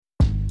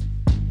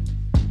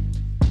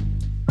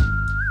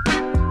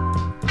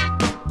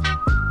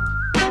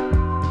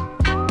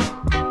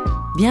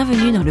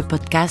Bienvenue dans le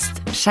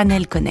podcast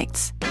Chanel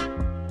Connects.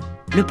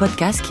 Le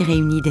podcast qui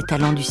réunit des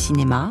talents du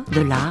cinéma,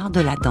 de l'art,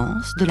 de la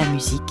danse, de la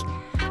musique,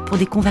 pour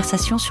des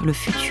conversations sur le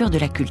futur de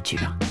la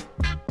culture.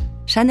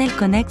 Chanel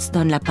Connects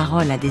donne la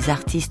parole à des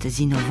artistes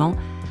innovants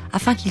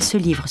afin qu'ils se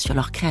livrent sur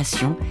leur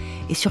création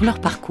et sur leur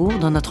parcours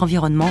dans notre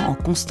environnement en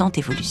constante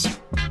évolution.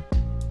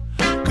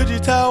 Could you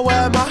tell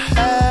where my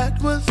head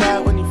was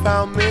at when you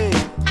found me?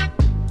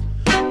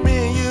 Me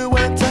and you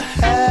went to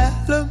hell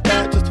and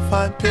back just to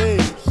find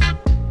peace.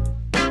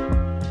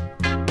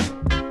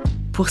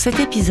 Pour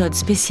cet épisode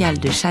spécial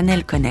de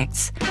Chanel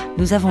Connects,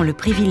 nous avons le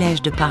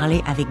privilège de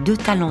parler avec deux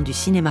talents du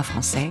cinéma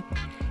français,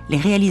 les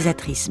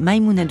réalisatrices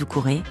Maimouna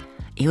Doucouré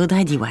et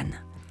Audrey Diwan.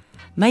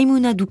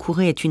 Maimouna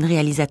Doucouré est une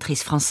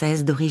réalisatrice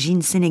française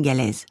d'origine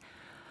sénégalaise.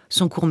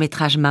 Son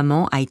court-métrage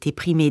Maman a été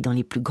primé dans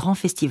les plus grands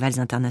festivals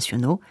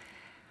internationaux.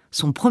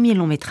 Son premier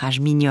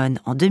long-métrage Mignonnes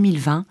en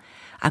 2020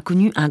 a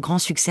connu un grand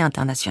succès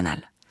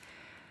international.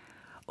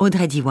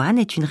 Audrey Diwan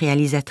est une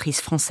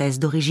réalisatrice française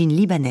d'origine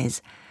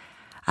libanaise.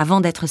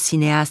 Avant d'être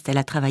cinéaste, elle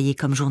a travaillé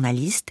comme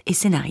journaliste et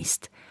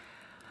scénariste.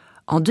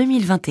 En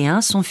 2021,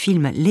 son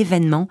film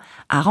L'événement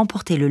a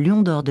remporté le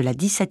Lion d'Or de la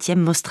 17e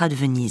Mostra de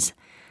Venise.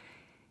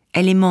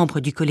 Elle est membre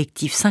du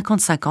collectif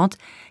 50-50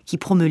 qui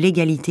promeut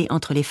l'égalité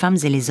entre les femmes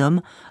et les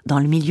hommes dans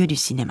le milieu du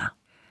cinéma.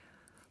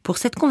 Pour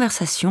cette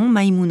conversation,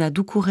 Maimouna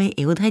Doucouré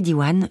et Audrey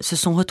Diwan se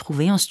sont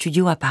retrouvées en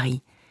studio à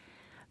Paris.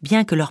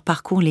 Bien que leur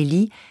parcours les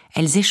lie,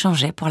 elles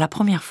échangeaient pour la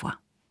première fois.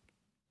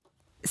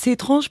 C'est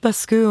étrange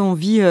parce qu'on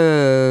vit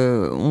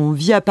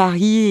à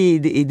Paris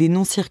et des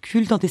noms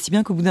circulent, tant et si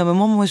bien qu'au bout d'un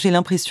moment, moi j'ai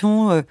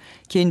l'impression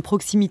qu'il y a une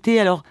proximité,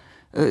 alors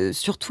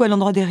surtout à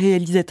l'endroit des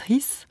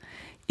réalisatrices.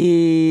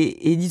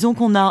 Et disons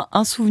qu'on a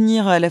un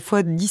souvenir à la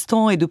fois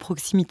distant et de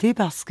proximité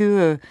parce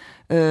que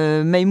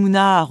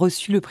Maïmouna a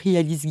reçu le prix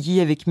Alice Guy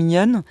avec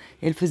Mignonnes.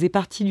 Elle faisait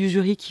partie du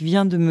jury qui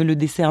vient de me le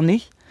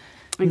décerner.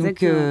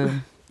 Exactement. Donc,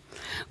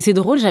 c'est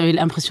drôle, j'avais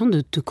l'impression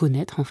de te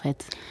connaître en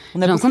fait.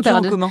 On a beaucoup de choses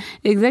en commun.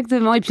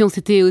 Exactement, et puis on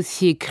s'était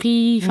aussi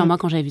écrit. Enfin, moi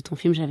quand j'avais vu ton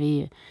film,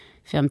 j'avais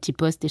fait un petit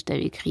post et je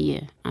t'avais écrit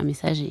un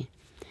message et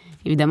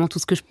évidemment tout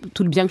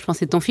le bien que je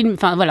pensais de ton film.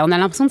 Enfin voilà, on a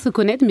l'impression de se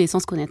connaître mais sans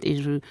se connaître. Et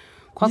je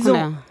crois qu'on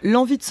a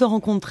l'envie de se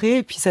rencontrer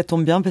et puis ça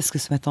tombe bien parce que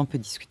ce matin on peut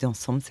discuter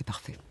ensemble, c'est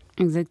parfait.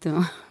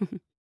 Exactement.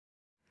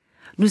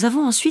 Nous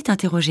avons ensuite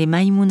interrogé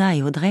Maïmouna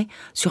et Audrey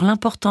sur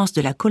l'importance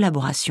de la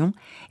collaboration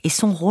et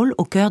son rôle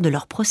au cœur de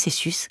leur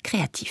processus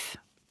créatif.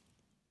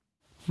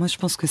 Moi, je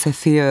pense que ça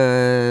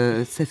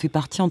fait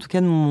partie, en tout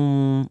cas, de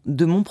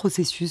mon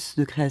processus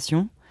de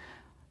création.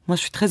 Moi,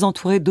 je suis très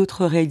entourée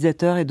d'autres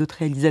réalisateurs et d'autres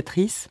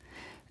réalisatrices.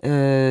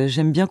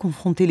 J'aime bien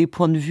confronter les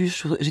points de vue.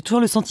 J'ai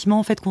toujours le sentiment,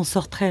 en fait, qu'on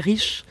sort très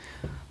riche,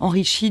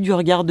 enrichi du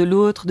regard de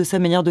l'autre, de sa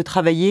manière de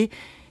travailler.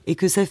 Et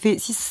que ça fait,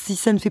 si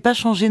ça ne fait pas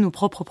changer nos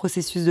propres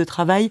processus de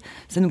travail,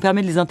 ça nous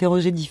permet de les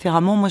interroger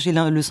différemment. Moi, j'ai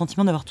le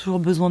sentiment d'avoir toujours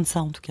besoin de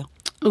ça, en tout cas.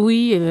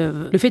 Oui,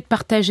 le fait de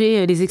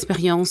partager les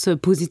expériences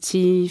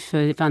positives,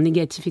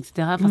 négatives,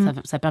 etc.,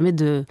 ça permet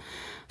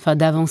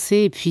d'avancer.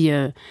 Et puis,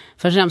 j'ai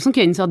l'impression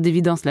qu'il y a une sorte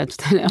d'évidence là tout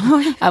à l'heure.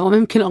 Oui. Avant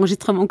même que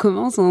l'enregistrement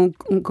commence, on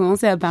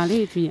commençait à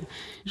parler. Et puis,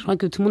 je crois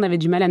que tout le monde avait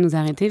du mal à nous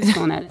arrêter parce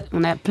qu'on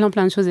a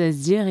plein de choses à se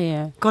dire. Et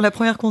Quand la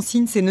première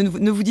consigne, c'est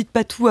ne vous dites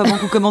pas tout avant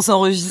qu'on commence à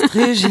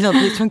enregistrer, j'ai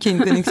l'impression qu'il y a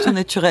une connexion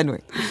naturelle.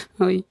 Ouais.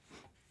 Oui.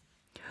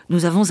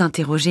 Nous avons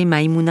interrogé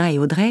Maïmouna et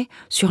Audrey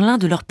sur l'un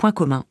de leurs points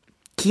communs,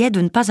 qui est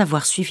de ne pas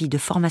avoir suivi de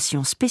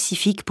formation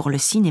spécifique pour le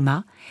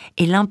cinéma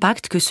et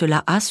l'impact que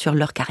cela a sur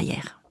leur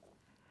carrière.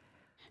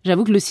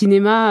 J'avoue que le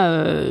cinéma,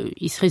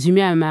 il se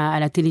résumait à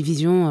la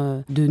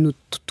télévision de nos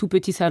tout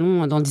petits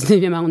salons dans le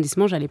 19e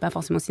arrondissement. Je n'allais pas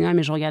forcément au cinéma,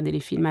 mais je regardais les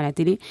films à la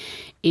télé.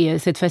 Et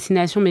cette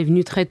fascination m'est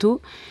venue très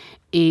tôt.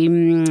 Et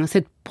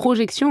cette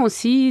projection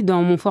aussi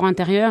dans mon fort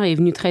intérieur est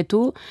venue très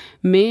tôt.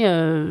 Mais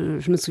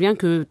je me souviens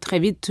que très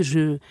vite,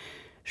 je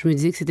me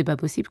disais que ce n'était pas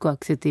possible, que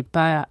ce n'était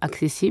pas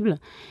accessible.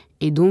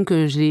 Et donc,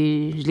 je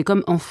l'ai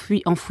comme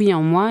enfoui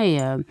en moi.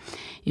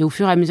 Et au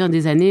fur et à mesure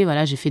des années,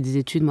 voilà, j'ai fait des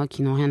études, moi,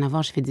 qui n'ont rien à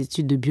voir. J'ai fait des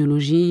études de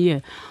biologie.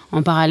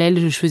 En parallèle,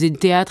 je faisais du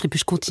théâtre. Et puis,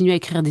 je continuais à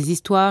écrire des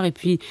histoires. Et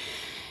puis,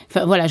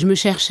 je me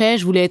cherchais.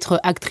 Je voulais être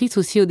actrice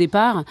aussi au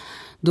départ.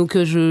 Donc,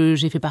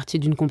 j'ai fait partie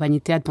d'une compagnie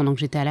de théâtre pendant que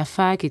j'étais à la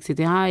fac,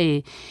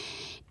 etc.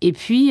 Et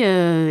puis,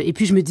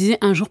 je me disais,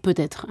 un jour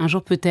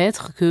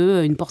peut-être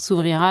qu'une porte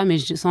s'ouvrira, mais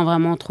sans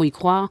vraiment trop y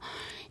croire.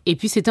 Et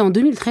puis, c'était en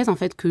 2013, en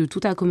fait, que tout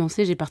a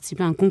commencé. J'ai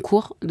participé à un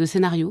concours de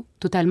scénario,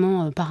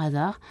 totalement par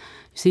hasard.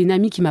 C'est une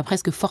amie qui m'a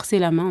presque forcé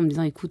la main en me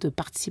disant, écoute,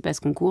 participe à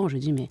ce concours. Je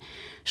dis, mais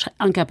je serais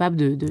incapable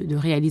de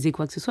réaliser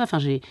quoi que ce soit. Enfin,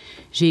 j'ai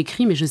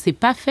écrit, mais je ne sais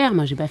pas faire.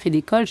 Moi, je n'ai pas fait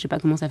d'école, je ne sais pas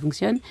comment ça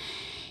fonctionne.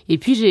 Et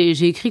puis,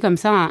 j'ai écrit comme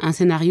ça un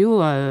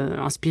scénario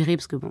inspiré,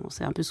 parce que bon,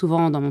 c'est un peu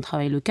souvent dans mon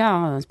travail le cas,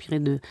 inspiré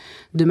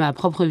de ma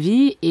propre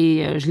vie.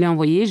 Et je l'ai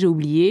envoyé, j'ai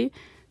oublié.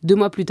 2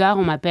 mois plus tard,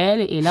 on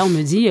m'appelle et là, on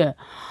me dit...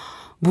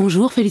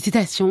 bonjour,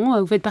 félicitations,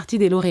 vous faites partie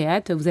des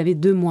lauréates, vous avez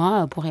 2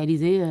 mois pour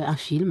réaliser un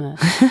film.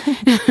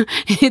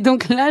 Et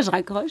donc là, je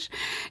raccroche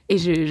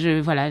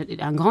et voilà,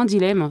 un grand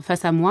dilemme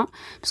face à moi,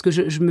 parce que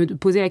je me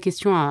posais la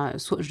question,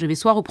 je devais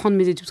soit reprendre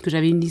mes études, parce que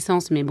j'avais une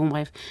licence, mais bon,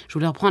 bref, je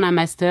voulais reprendre un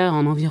master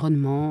en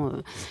environnement.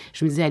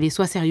 Je me disais, allez,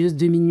 sois sérieuse,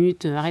 2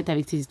 minutes, arrête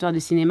avec ces histoires de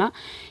cinéma.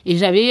 Et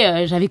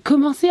j'avais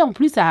commencé en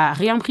plus à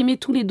réimprimer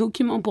tous les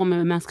documents pour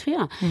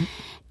m'inscrire.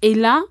 Et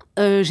là,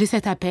 j'ai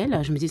cet appel.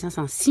 Je me dis, ça,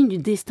 c'est un signe du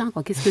destin,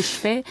 quoi. Qu'est-ce que je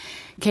fais ?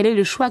 Quel est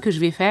le choix que je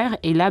vais faire ?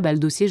 Et là, le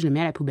dossier, je le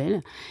mets à la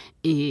poubelle.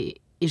 Et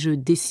je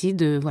décide,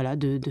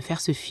 de faire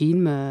ce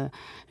film.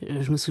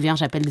 Je me souviens,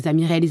 j'appelle des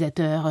amis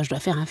réalisateurs. Je dois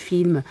faire un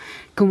film.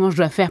 Comment je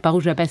dois faire ? Par où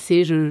je dois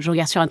passer ? Je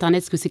regarde sur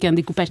Internet ce que c'est qu'un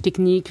découpage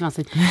technique.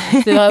 Enfin,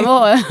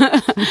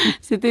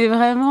 c'était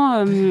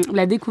vraiment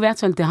la découverte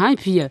sur le terrain. Et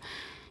puis,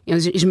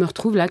 je me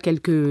retrouve là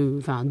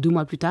 2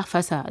 mois plus tard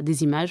face à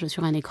des images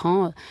sur un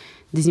écran,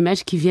 des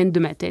images qui viennent de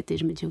ma tête. Et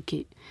je me dis, OK,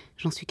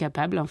 j'en suis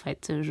capable, en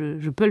fait.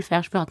 Je peux le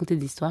faire, je peux raconter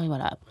des histoires, et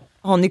voilà.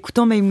 En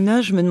écoutant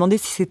Maïmouna, je me demandais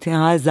si c'était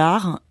un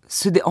hasard.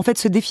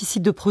 Ce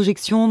déficit de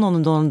projection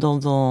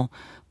dans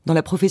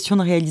la profession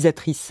de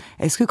réalisatrice.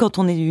 Est-ce que quand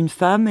on est une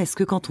femme, est-ce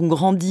que quand on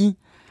grandit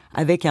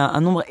avec un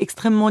nombre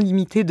extrêmement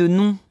limité de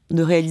noms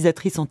de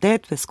réalisatrices en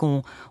tête, parce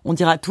qu'on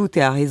dira tout,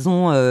 et à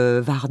raison,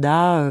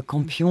 Varda,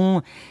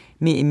 Campion...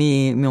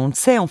 Mais on le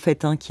sait, en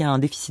fait, qu'il y a un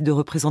déficit de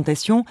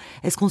représentation.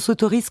 Est-ce qu'on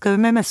s'autorise quand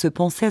même à se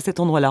penser à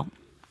cet endroit-là ?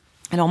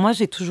 Alors moi,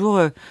 j'ai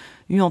toujours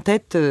eu en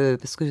tête,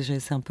 parce que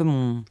c'est un peu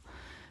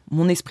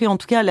mon esprit, en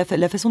tout cas,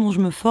 la façon dont je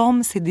me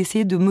forme, c'est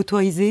d'essayer de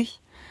m'autoriser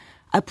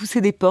à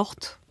pousser des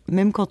portes,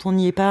 même quand on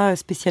n'y est pas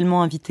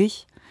spécialement invité.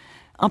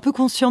 Un peu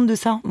consciente de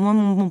ça. Moi,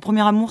 mon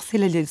premier amour, c'est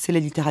la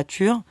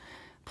littérature.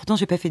 Pourtant,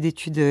 j'ai pas fait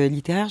d'études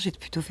littéraires, j'ai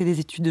plutôt fait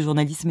des études de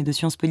journalisme et de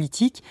sciences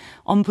politiques,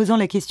 en me posant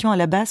la question à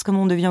la base,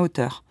 comment on devient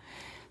auteur ?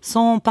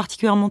 Sans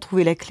particulièrement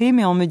trouver la clé,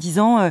 mais en me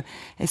disant,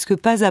 est-ce que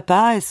pas à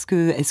pas, est-ce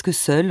que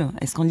seul,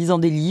 est-ce qu'en lisant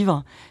des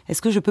livres,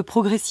 est-ce que je peux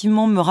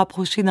progressivement me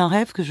rapprocher d'un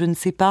rêve que je ne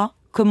sais pas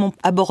comment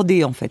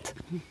aborder, en fait ?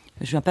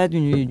 Je viens pas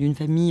d'une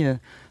famille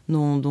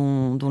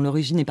dont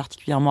l'origine est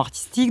particulièrement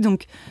artistique,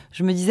 donc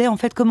je me disais, en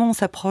fait, comment on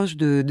s'approche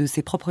de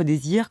ses propres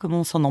désirs, comment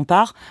on s'en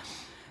empare ?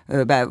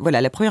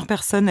 La première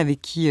personne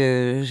avec qui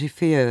j'ai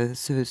fait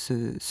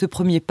ce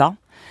premier pas,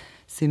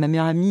 c'est ma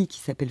meilleure amie qui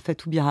s'appelle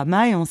Fatou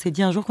Birama, et on s'est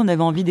dit un jour qu'on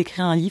avait envie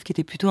d'écrire un livre qui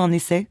était plutôt un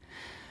essai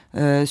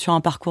sur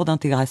un parcours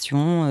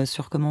d'intégration,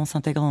 sur comment on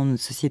s'intègre dans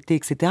notre société,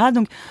 etc.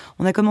 Donc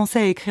on a commencé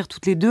à écrire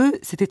toutes les deux,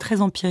 c'était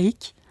très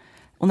empirique.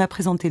 On a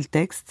présenté le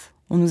texte,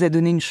 on nous a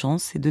donné une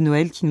chance, c'est de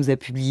Noël qui nous a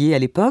publié à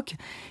l'époque.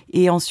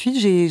 Et ensuite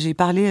j'ai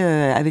parlé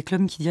avec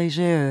l'homme qui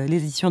dirigeait les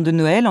éditions de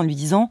Noël en lui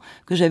disant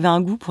que j'avais un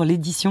goût pour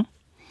l'édition.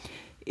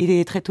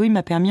 Et très tôt, il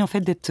m'a permis en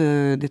fait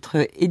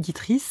d'être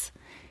éditrice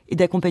et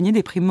d'accompagner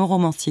des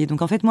primo-romanciers.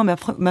 Donc en fait, moi,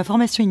 ma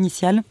formation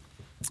initiale,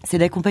 c'est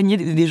d'accompagner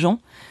des gens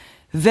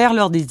vers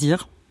leur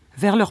désir,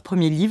 vers leur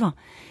premier livre.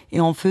 Et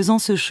en faisant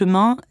ce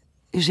chemin,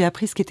 j'ai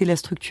appris ce qu'était la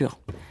structure.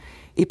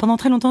 Et pendant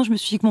très longtemps, je me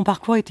suis dit que mon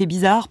parcours était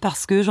bizarre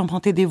parce que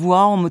j'empruntais des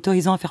voies en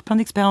m'autorisant à faire plein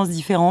d'expériences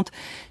différentes.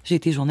 J'ai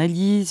été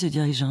journaliste, j'ai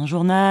dirigé un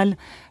journal,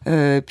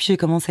 puis j'ai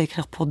commencé à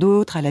écrire pour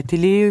d'autres, à la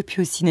télé,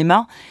 puis au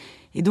cinéma.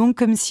 Et donc,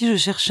 comme si je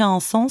cherchais un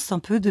sens un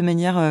peu de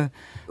manière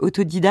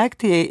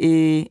autodidacte.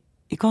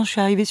 Et quand je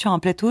suis arrivée sur un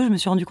plateau, je me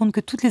suis rendu compte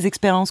que toutes les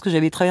expériences que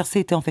j'avais traversées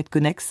étaient en fait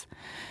connexes.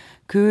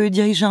 Que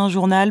diriger un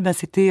journal,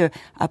 c'était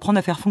apprendre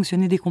à faire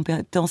fonctionner des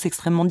compétences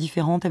extrêmement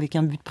différentes avec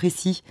un but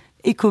précis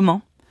et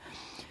commun.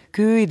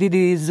 Que aider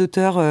des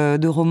auteurs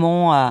de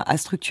romans à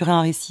structurer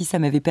un récit, ça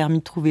m'avait permis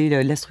de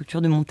trouver la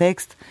structure de mon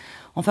texte.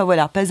 Enfin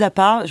voilà, pas à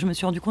pas, je me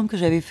suis rendu compte que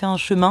j'avais fait un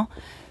chemin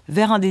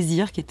vers un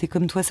désir qui était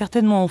comme toi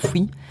certainement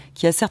enfoui,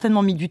 qui a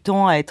certainement mis du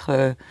temps à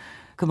être...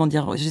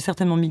 j'ai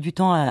certainement mis du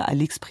temps à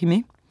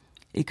l'exprimer,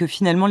 et que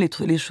finalement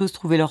les choses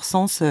trouvaient leur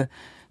sens,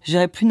 je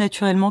dirais, plus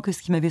naturellement que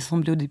ce qui m'avait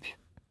semblé au début.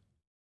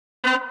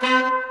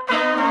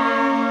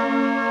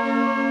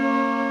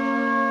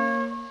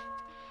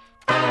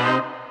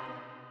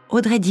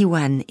 Audrey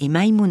Diwan et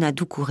Maimouna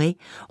Doucouré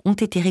ont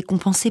été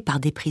récompensées par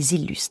des prix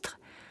illustres.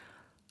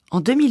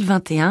 En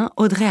 2021,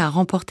 Audrey a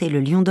remporté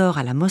le Lion d'Or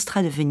à la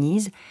Mostra de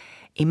Venise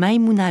et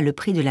Maïmouna le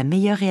prix de la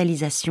meilleure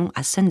réalisation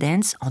à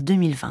Sundance en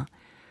 2020.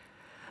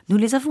 Nous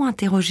les avons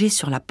interrogées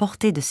sur la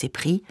portée de ces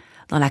prix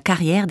dans la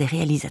carrière des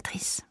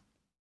réalisatrices.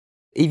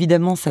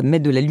 Évidemment, ça met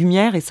de la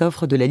lumière et ça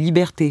offre de la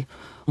liberté.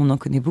 On en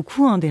connaît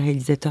beaucoup, des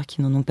réalisateurs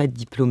qui n'en ont pas de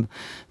diplôme.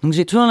 Donc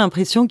j'ai toujours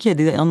l'impression qu'il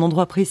y a un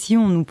endroit précis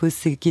où on nous pose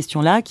ces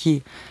questions-là, qui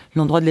est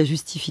l'endroit de la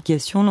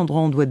justification,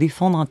 l'endroit où on doit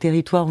défendre un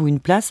territoire ou une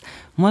place.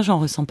 Moi, j'en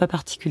ressens pas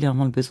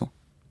particulièrement le besoin.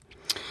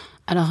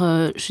 Alors,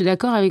 je suis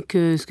d'accord avec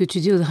ce que tu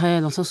dis,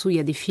 Audrey, dans le sens où il y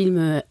a des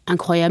films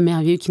incroyables,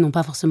 merveilleux, qui n'ont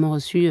pas forcément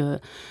reçu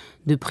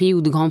de prix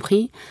ou de grand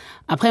prix.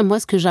 Après, moi,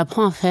 ce que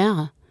j'apprends à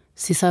faire,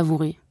 c'est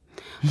savourer.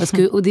 Parce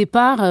qu'au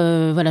départ,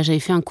 j'avais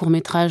fait un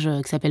court-métrage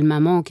qui s'appelle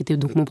Maman, qui était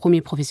donc mon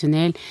premier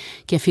professionnel,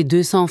 qui a fait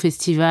 200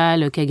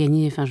 festivals, qui a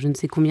gagné je ne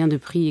sais combien de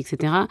prix,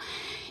 etc.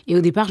 Et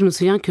au départ, je me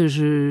souviens que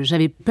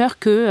j'avais peur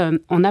que,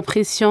 en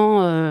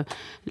appréciant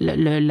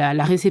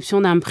la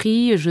réception d'un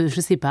prix, je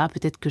sais pas,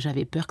 peut-être que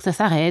j'avais peur que ça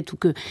s'arrête ou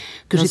que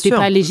j'étais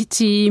pas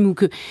légitime ou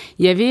que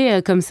il y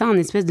avait comme ça un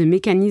espèce de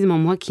mécanisme en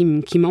moi qui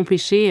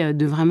m'empêchait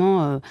de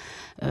vraiment,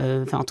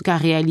 en tout cas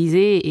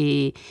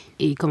réaliser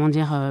et comment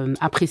dire,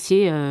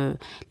 apprécier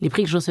les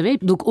prix que je recevais.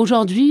 Donc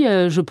aujourd'hui,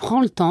 je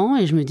prends le temps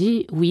et je me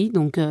dis oui,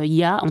 donc il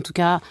y a en tout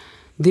cas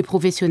des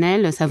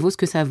professionnels, ça vaut ce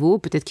que ça vaut.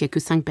 Peut-être qu'il n'y a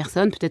que 5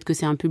 personnes, peut-être que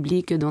c'est un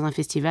public dans un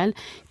festival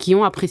qui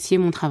ont apprécié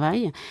mon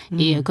travail.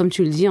 Et comme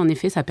tu le dis, en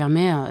effet, ça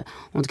permet en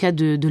tout cas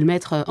de le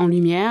mettre en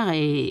lumière.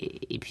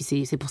 Et puis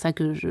c'est pour ça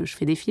que je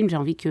fais des films. J'ai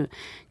envie que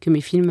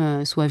mes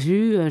films soient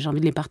vus, j'ai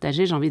envie de les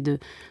partager, j'ai envie de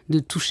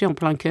toucher en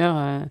plein cœur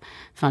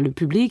le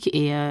public.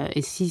 Et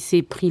si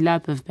ces prix-là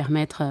peuvent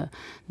permettre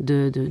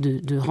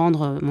de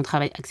rendre mon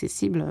travail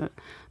accessible,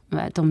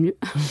 tant mieux.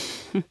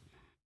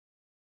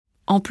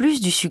 En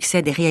plus du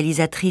succès des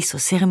réalisatrices aux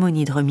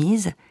cérémonies de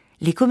remise,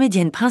 les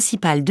comédiennes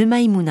principales de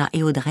Maïmouna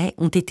et Audrey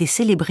ont été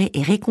célébrées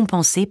et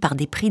récompensées par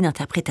des prix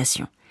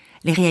d'interprétation.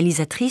 Les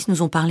réalisatrices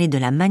nous ont parlé de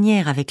la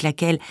manière avec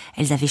laquelle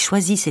elles avaient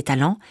choisi ces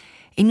talents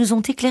et nous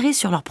ont éclairé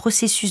sur leur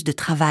processus de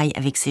travail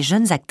avec ces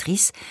jeunes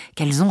actrices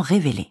qu'elles ont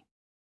révélées.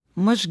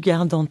 Moi, je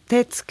garde en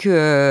tête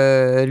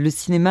que le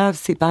cinéma,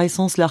 c'est par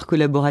essence l'art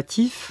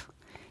collaboratif.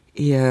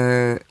 Et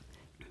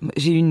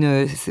j'ai eu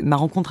ma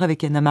rencontre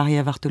avec Anna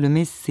Maria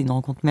Bartolomé, c'est une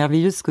rencontre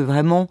merveilleuse, parce que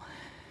vraiment,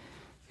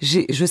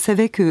 je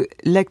savais que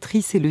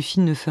l'actrice et le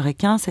film ne feraient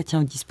qu'un, ça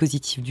tient au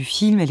dispositif du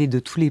film, elle est de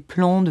tous les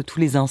plans, de tous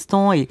les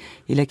instants, et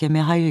la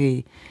caméra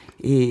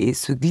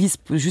se glisse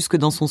jusque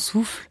dans son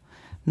souffle.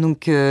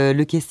 Donc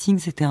le casting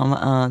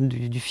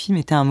du film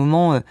était un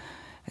moment,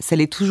 ça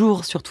l'est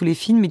toujours sur tous les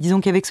films, mais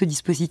disons qu'avec ce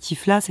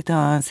dispositif-là, c'était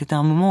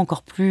un moment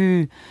encore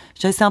plus...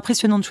 C'est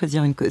impressionnant de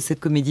choisir cette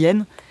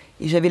comédienne.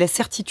 Et j'avais la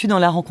certitude en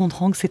la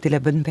rencontrant que c'était la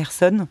bonne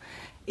personne.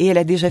 Et elle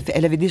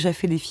avait déjà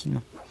fait des films.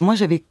 Moi,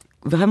 j'avais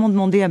vraiment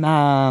demandé à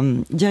ma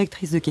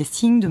directrice de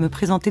casting de me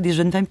présenter des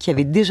jeunes femmes qui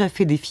avaient déjà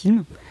fait des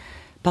films.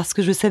 Parce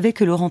que je savais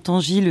que Laurent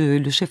Tanguy,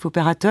 le chef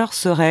opérateur,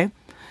 serait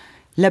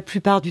la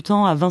plupart du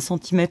temps à 20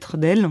 cm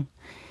d'elle.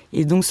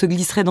 Et donc se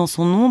glisserait dans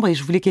son ombre. Et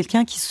je voulais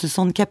quelqu'un qui se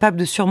sente capable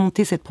de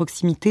surmonter cette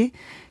proximité,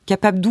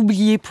 capable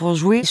d'oublier pour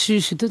jouer. Je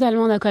suis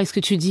totalement d'accord avec ce que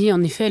tu dis.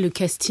 En effet, le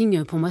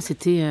casting, pour moi,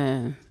 c'était...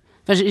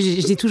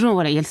 je dis toujours,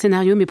 voilà, il y a le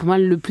scénario, mais pour moi,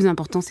 le plus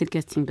important, c'est le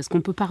casting. Parce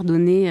qu'on peut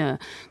pardonner,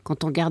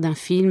 quand on regarde un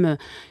film,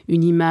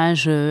 une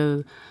image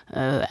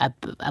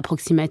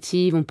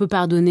approximative, on peut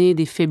pardonner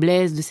des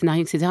faiblesses de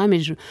scénario, etc. Mais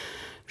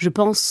je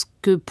pense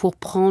que pour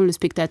prendre le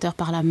spectateur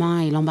par la main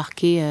et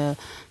l'embarquer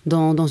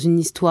dans une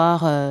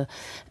histoire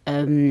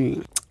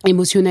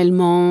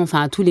émotionnellement,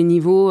 à tous les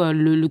niveaux,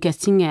 le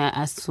casting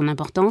a son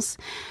importance.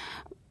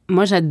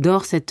 Moi,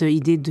 j'adore cette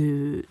idée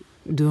de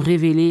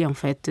révéler en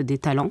fait des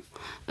talents,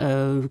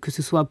 que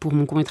ce soit pour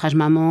mon court-métrage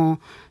Maman,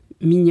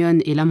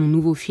 Mignonnes et là mon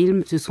nouveau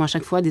film, ce sont à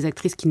chaque fois des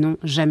actrices qui n'ont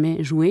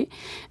jamais joué.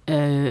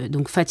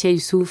 Donc Fatia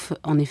Youssouf,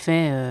 en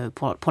effet,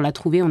 pour la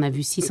trouver, on a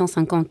vu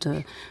 650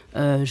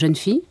 jeunes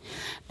filles.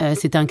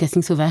 C'était un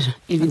casting sauvage,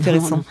 évidemment.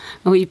 Intéressant.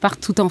 Oui,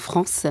 partout en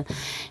France.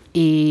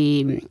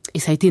 Et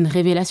ça a été une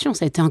révélation,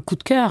 ça a été un coup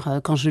de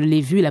cœur quand je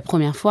l'ai vue la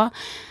première fois.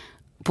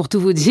 Pour tout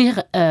vous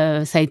dire,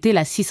 ça a été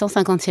la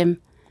 650e.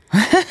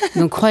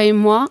 Donc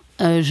croyez-moi,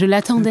 je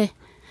l'attendais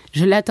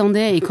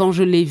et quand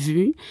je l'ai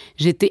vue,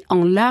 j'étais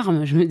en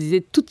larmes. Je me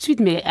disais tout de suite,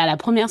 mais à la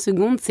première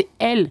seconde, c'est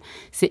elle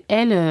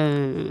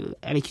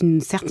avec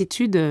une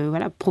certitude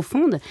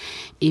profonde.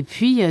 Et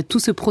puis tout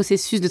ce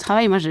processus de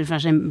travail, moi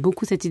j'aime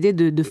beaucoup cette idée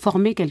de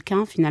former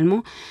quelqu'un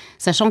finalement,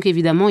 sachant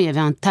qu'évidemment il y avait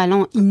un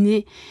talent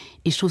inné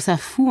et je trouve ça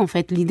fou en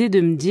fait l'idée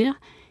de me dire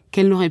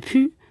qu'elle aurait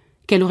pu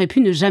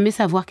ne jamais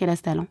savoir qu'elle a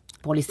ce talent.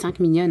 Pour les 5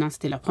 Mignonnes,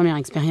 c'était leur première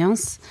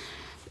expérience.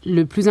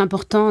 Le plus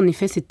important, en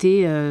effet,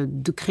 c'était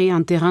de créer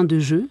un terrain de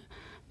jeu.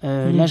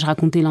 Là, je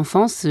racontais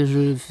l'enfance.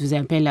 Je faisais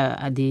appel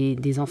à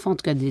des enfants, en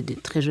tout cas des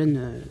très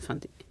jeunes,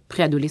 des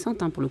préadolescentes,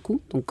 pour le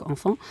coup, donc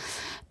enfants.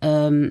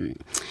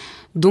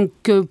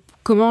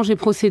 Comment j'ai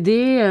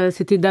procédé ?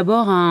 C'était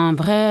d'abord un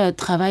vrai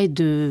travail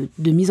de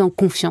mise en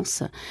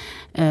confiance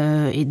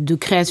et de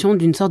création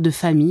d'une sorte de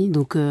famille.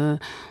 Donc,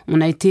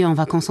 on a été en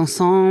vacances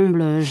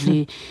ensemble.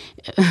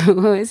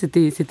 Ouais,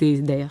 c'était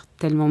d'ailleurs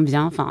tellement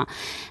bien.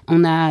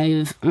 On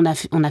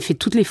a fait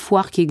toutes les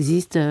foires qui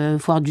existent,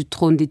 foire du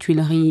Trône, des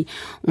Tuileries.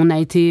 On a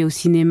été au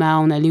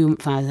cinéma.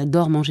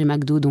 J'adore manger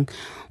McDo, donc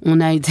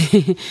on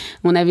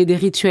avait des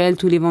rituels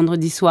tous les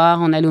vendredis soirs.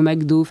 On allait au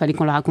McDo, fallait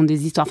qu'on leur raconte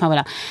des histoires.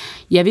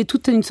 Il y avait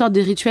toute une sorte de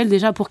rituel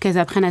déjà pour qu'elles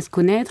apprennent à se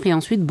connaître et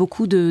ensuite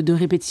beaucoup de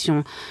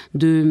répétitions,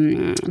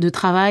 de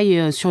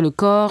travail sur le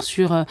corps,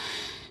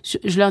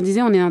 je leur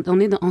disais, on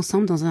est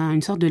ensemble dans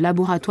une sorte de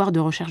laboratoire de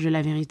recherche de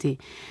la vérité.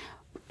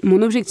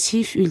 Mon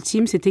objectif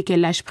ultime, c'était qu'elles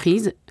lâchent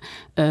prise,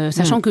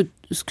 sachant que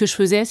ce que je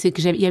faisais, c'est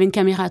qu'il y avait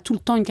tout le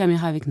temps une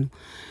caméra avec nous.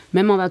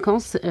 Même en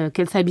vacances,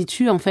 qu'elles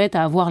s'habituent en fait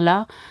à avoir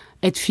là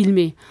être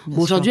filmé.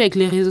 Aujourd'hui, avec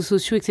les réseaux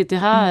sociaux,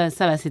 etc.,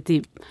 ça va,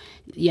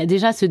 il y a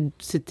déjà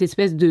cette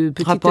espèce de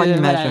petit rapport à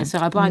l'image, ce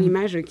rapport à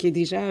l'image qui est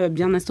déjà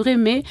bien instauré,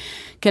 mais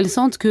qu'elles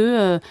sentent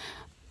que,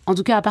 en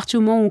tout cas, à partir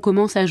du moment où on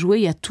commence à jouer,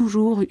 il y a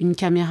toujours une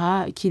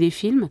caméra qui les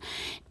filme.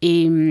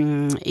 Et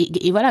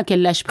voilà,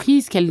 qu'elles lâchent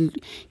prise, qu'elles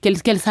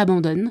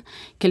s'abandonnent,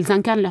 qu'elles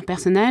incarnent leur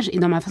personnage. Et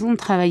dans ma façon de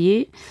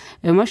travailler,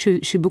 moi, je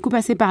suis beaucoup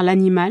passée par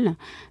l'animal.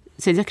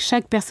 C'est-à-dire que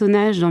chaque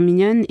personnage dans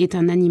Mignonnes est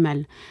un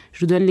animal.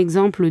 Je vous donne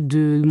l'exemple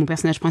de mon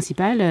personnage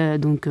principal,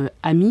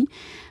 Ami.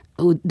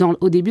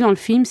 Au début, dans le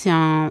film, c'est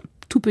un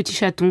tout petit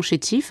chaton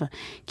chétif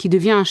qui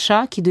devient un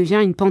chat, qui devient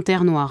une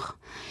panthère noire.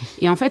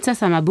 Et en fait,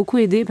 ça m'a beaucoup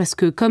aidée parce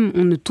que comme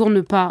on ne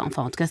tourne pas,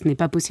 enfin, en tout cas, ce n'est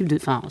pas possible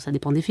enfin, ça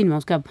dépend des films, mais en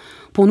tout cas,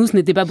 pour nous, ce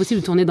n'était pas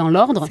possible de tourner dans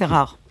l'ordre. C'est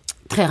rare.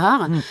 Très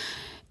rare.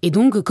 Et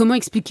donc, comment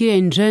expliquer à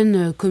une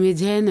jeune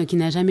comédienne qui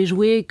n'a jamais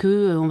joué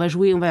qu'on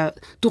va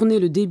tourner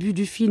le début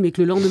du film et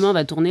que le lendemain, on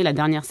va tourner la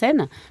dernière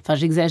scène. Enfin,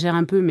 j'exagère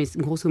un peu, mais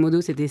grosso modo,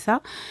 c'était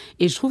ça.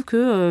 Et je trouve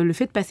que le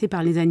fait de passer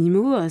par les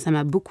animaux, ça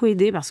m'a beaucoup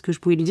aidée parce que je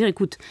pouvais lui dire,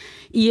 écoute,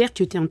 hier,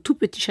 tu étais un tout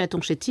petit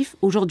chaton chétif,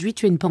 aujourd'hui,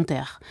 tu es une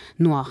panthère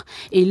noire.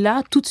 Et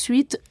là, tout de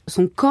suite,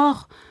 son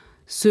corps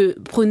se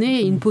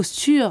prenait une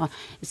posture,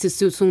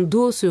 son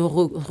dos se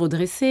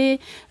redressait,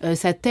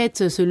 sa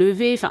tête se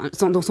levait,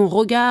 dans son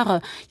regard,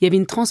 il y avait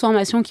une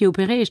transformation qui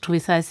opérait et je trouvais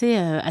ça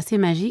assez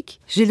magique.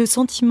 J'ai le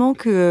sentiment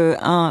que,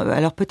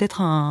 alors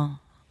peut-être un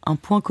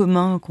point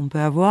commun qu'on peut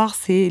avoir,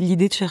 c'est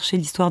l'idée de chercher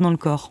l'histoire dans le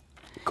corps.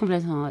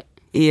 Complètement, ouais.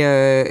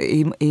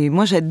 Et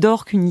moi,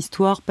 j'adore qu'une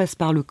histoire passe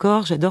par le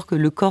corps. J'adore que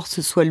le corps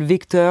ce soit le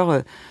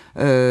vecteur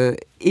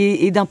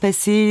et d'un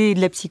passé,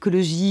 de la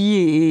psychologie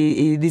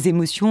et des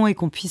émotions, et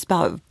qu'on puisse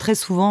très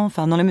souvent,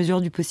 enfin dans la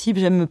mesure du possible,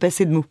 j'aime me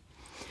passer de mots.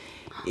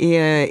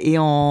 Et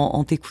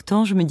en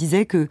t'écoutant, je me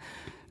disais que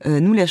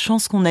nous, la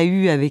chance qu'on a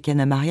eue avec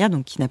Anna Maria,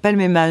 donc qui n'a pas le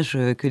même âge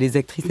que les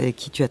actrices avec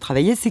qui tu as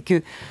travaillé, c'est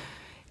que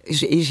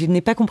je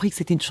n'ai pas compris que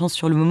c'était une chance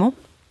sur le moment.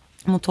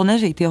 Mon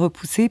tournage a été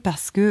repoussé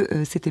parce que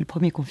c'était le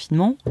premier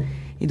confinement.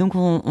 Et donc,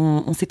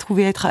 on s'est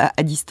trouvé être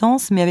à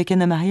distance. Mais avec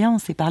Anna Maria, on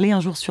s'est parlé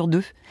un jour sur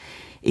deux.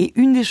 Et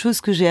une des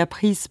choses que j'ai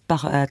apprises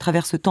à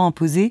travers ce temps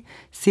imposé,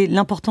 c'est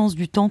l'importance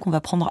du temps qu'on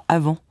va prendre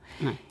avant.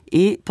 Ouais.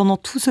 Et pendant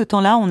tout ce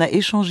temps-là, on a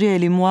échangé,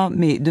 elle et moi,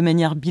 mais de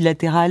manière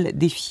bilatérale,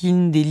 des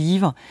films, des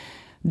livres,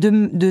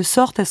 de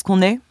sorte à ce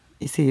qu'on ait,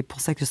 et c'est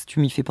pour ça que tu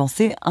m'y fais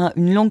penser,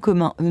 une langue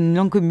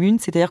commune,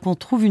 c'est-à-dire qu'on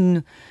trouve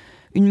une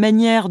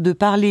manière de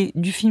parler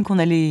du film qu'on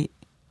allait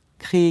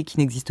créer, qui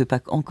n'existe pas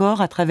encore,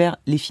 à travers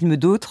les films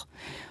d'autres,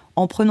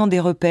 en prenant des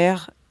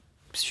repères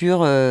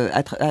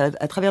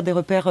à travers des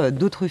repères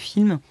d'autres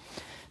films,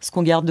 ce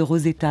qu'on garde de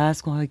Rosetta,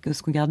 ce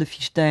qu'on garde de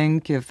Fish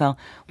Tank. Enfin,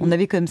 on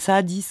avait comme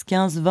ça 10,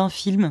 15, 20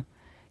 films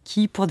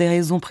qui, pour des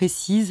raisons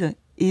précises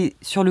et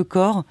sur le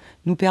corps,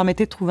 nous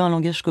permettaient de trouver un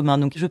langage commun.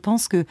 Donc je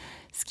pense que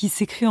ce qui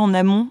s'écrit en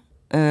amont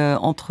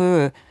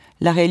entre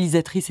la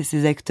réalisatrice et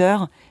ses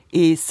acteurs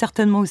est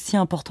certainement aussi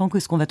important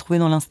que ce qu'on va trouver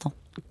dans l'instant.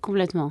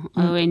 Complètement.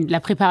 Ouais, la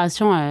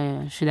préparation,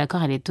 je suis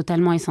d'accord, elle est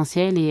totalement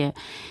essentielle et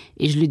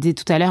je le disais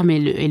tout à l'heure, mais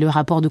le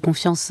rapport de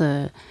confiance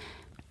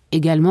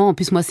également. En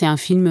plus, moi, c'est un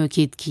film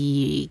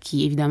qui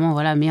évidemment,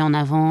 voilà, met en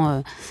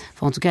avant,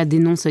 en tout cas,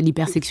 dénonce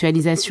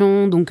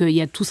l'hypersexualisation. Donc, il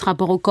y a tout ce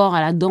rapport au corps,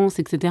 à la danse,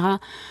 etc.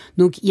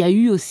 Donc, il y a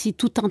eu aussi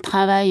tout un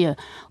travail,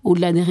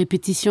 au-delà des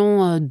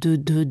répétitions,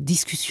 de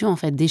discussion, en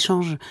fait,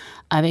 d'échange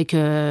avec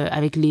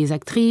les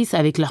actrices,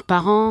 avec leurs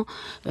parents.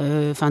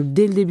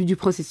 Dès le début du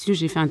processus,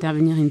 j'ai fait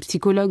intervenir une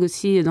psychologue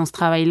aussi dans ce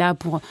travail-là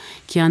pour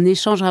qu'il y ait un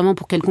échange vraiment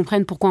pour qu'elle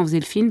comprenne pourquoi on faisait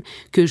le film,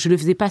 que je le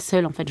faisais pas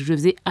seule, en fait, je le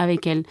faisais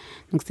avec elle.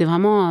 Donc, c'est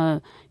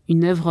vraiment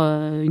une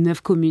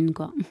œuvre commune,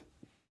 quoi.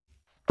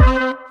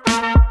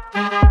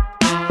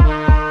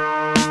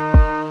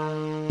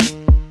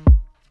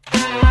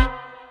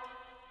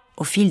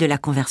 Au fil de la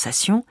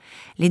conversation,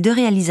 les deux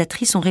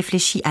réalisatrices ont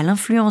réfléchi à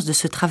l'influence de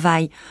ce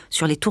travail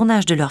sur les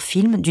tournages de leurs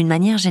films d'une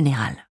manière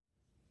générale.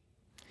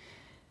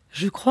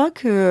 Je crois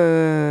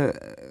que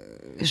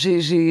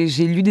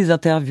j'ai lu des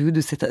interviews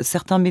de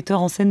certains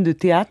metteurs en scène de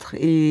théâtre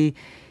et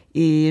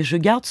je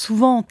garde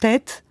souvent en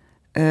tête,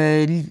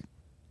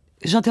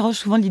 j'interroge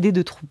souvent l'idée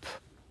de troupe.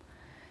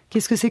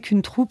 Qu'est-ce que c'est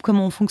qu'une troupe ?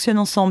 Comment on fonctionne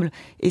ensemble ?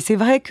 Et c'est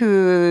vrai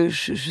que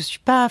je suis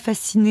pas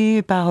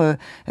fascinée par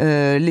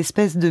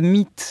l'espèce de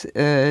mythe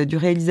du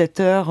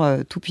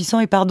réalisateur tout-puissant.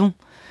 Et pardon,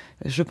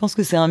 je pense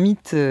que c'est un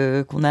mythe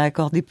qu'on a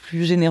accordé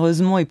plus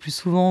généreusement et plus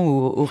souvent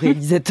aux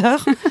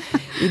réalisateurs.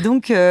 Et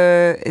donc,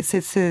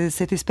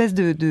 cette espèce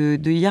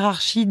de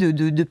hiérarchie,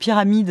 de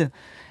pyramide,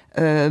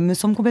 me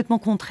semble complètement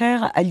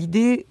contraire à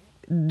l'idée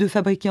de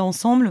fabriquer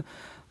ensemble.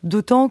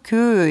 D'autant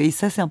que, et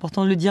ça c'est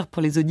important de le dire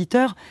pour les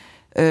auditeurs,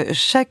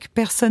 chaque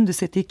personne de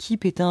cette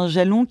équipe est un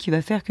jalon qui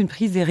va faire qu'une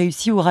prise est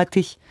réussie ou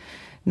ratée.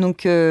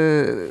 Donc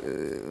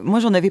moi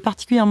j'en avais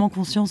particulièrement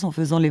conscience en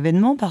faisant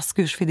l'événement parce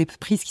que je fais des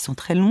prises qui sont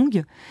très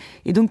longues.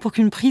 Et donc pour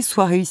qu'une prise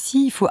soit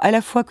réussie, il faut à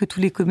la fois que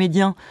tous les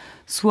comédiens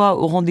soient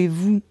au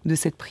rendez-vous de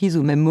cette prise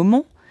au même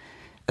moment,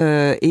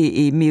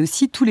 mais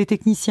aussi tous les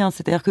techniciens.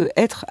 C'est-à-dire que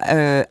être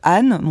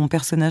Anne, mon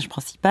personnage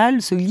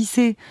principal, se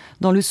glisser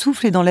dans le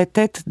souffle et dans la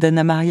tête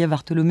d'Anna Maria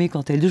Bartolomé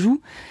quand elle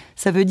joue,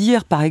 ça veut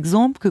dire, par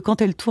exemple, que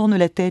quand elle tourne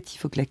la tête, il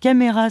faut que la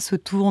caméra se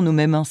tourne au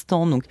même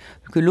instant, donc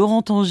que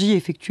Laurent Tangy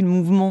effectue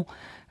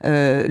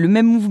le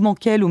même mouvement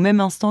qu'elle au même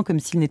instant, comme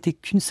s'il n'était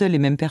qu'une seule et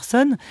même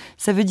personne.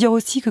 Ça veut dire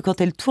aussi que quand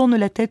elle tourne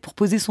la tête pour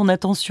poser son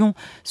attention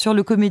sur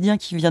le comédien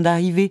qui vient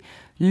d'arriver,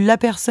 la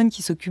personne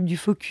qui s'occupe du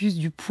focus,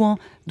 du point,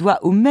 doit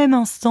au même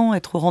instant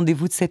être au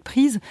rendez-vous de cette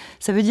prise.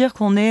 Ça veut dire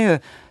qu'on est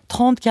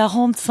 30,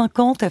 40,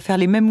 50 à faire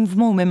les mêmes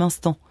mouvements au même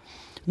instant.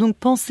 Donc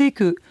penser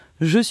que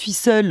je suis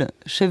seule,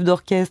 chef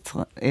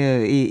d'orchestre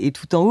et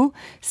tout en haut,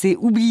 c'est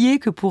oublier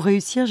que pour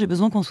réussir, j'ai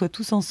besoin qu'on soit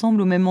tous ensemble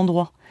au même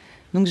endroit.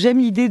 Donc j'aime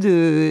l'idée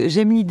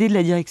de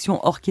la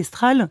direction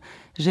orchestrale,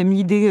 j'aime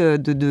l'idée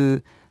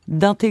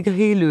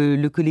d'intégrer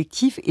le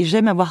collectif, et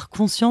j'aime avoir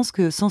conscience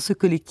que sans ce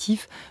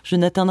collectif, je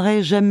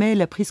n'atteindrai jamais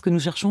la prise que nous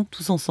cherchons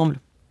tous ensemble.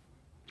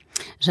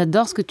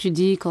 J'adore ce que tu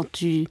dis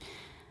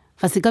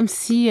c'est comme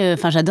si...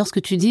 j'adore ce que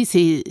tu dis,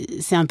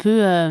 c'est un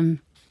peu...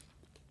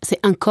 c'est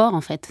un corps,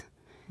 en fait.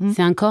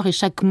 C'est un corps, et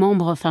chaque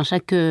membre,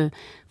 chaque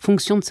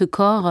fonction de ce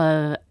corps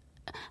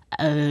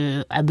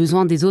a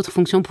besoin des autres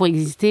fonctions pour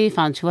exister.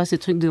 Tu vois, ce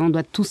truc de on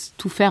doit tous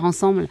tout faire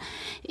ensemble.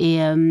 Et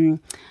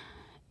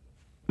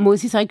moi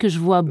aussi, c'est vrai que je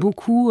vois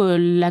beaucoup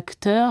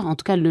l'acteur, en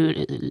tout cas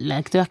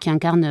l'acteur qui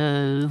incarne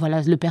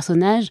le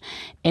personnage,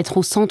 être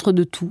au centre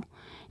de tout.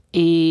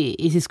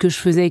 Et c'est ce que je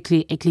faisais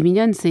avec les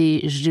Mignonnes,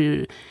 c'est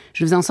je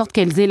faisais en sorte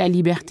qu'elles aient la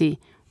liberté.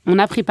 On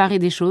a préparé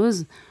des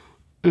choses,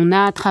 on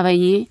a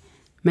travaillé.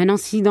 Maintenant,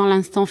 si dans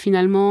l'instant,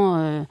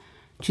 finalement,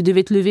 tu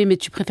devais te lever, mais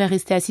tu préfères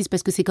rester assise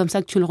parce que c'est comme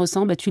ça que tu le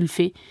ressens, tu le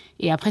fais.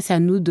 Et après, c'est à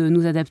nous de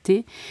nous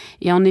adapter.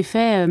 Et en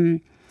effet,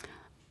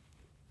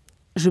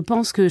 je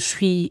pense que je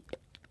suis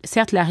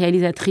certes la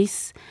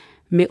réalisatrice,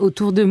 mais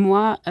autour de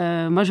moi,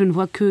 moi, je ne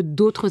vois que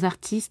d'autres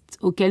artistes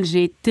auxquels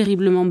j'ai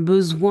terriblement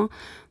besoin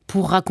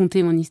pour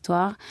raconter mon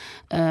histoire.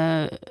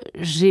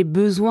 J'ai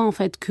besoin, en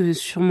fait, que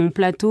sur mon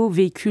plateau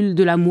véhicule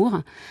de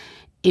l'amour.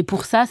 Et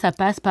pour ça, ça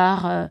passe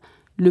par...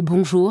 le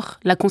bonjour,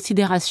 la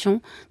considération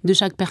de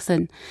chaque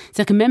personne.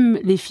 C'est-à-dire que même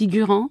les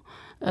figurants,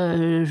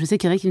 je sais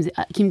qu'il y en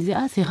a qui me disaient «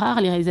 Ah, c'est rare,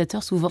 les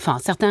réalisateurs, souvent... »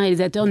 certains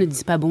réalisateurs ne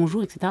disent pas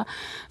bonjour, etc.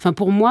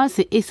 Pour moi,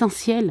 c'est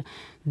essentiel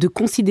de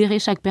considérer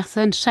chaque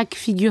personne, chaque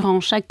figurant,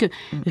 chaque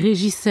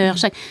régisseur,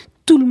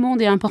 tout le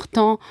monde est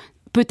important.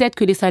 Peut-être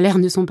que les salaires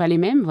ne sont pas les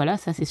mêmes, voilà,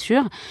 ça c'est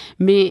sûr,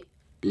 mais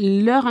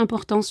leur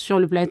importance sur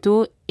le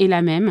plateau est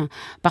la même,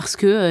 parce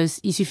que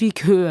il suffit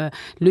que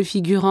le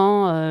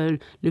figurant ne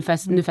le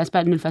fasse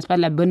pas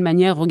de la bonne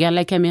manière, regarde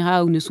la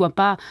caméra ou ne soit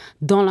pas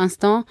dans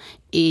l'instant,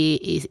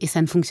 et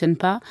ça ne fonctionne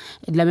pas.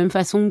 De la même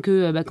façon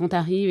que quand tu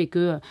arrives et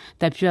que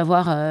tu as pu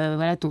avoir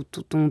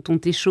ton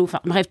thé chaud,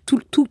 bref,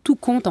 tout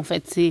compte en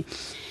fait.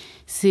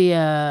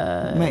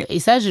 Ouais. Et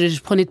ça,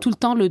 je prenais tout le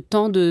temps de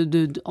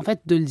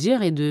le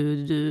dire et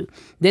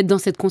d'être dans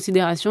cette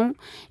considération.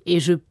 Et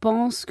je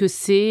pense que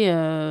c'est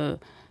le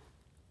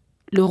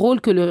rôle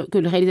que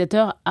le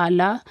réalisateur a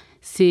là,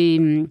 c'est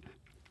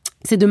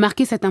de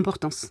marquer cette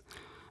importance.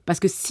 Parce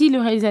que si le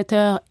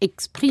réalisateur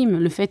exprime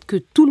le fait que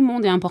tout le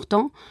monde est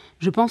important,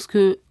 je pense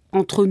que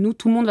entre nous,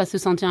 tout le monde va se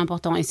sentir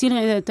important. Et si le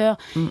réalisateur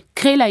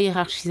crée la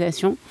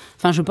hiérarchisation,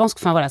 je pense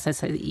que,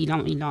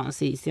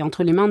 c'est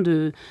entre les mains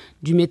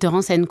du metteur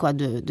en scène, quoi,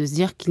 de se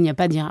dire qu'il n'y a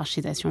pas de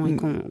hiérarchisation et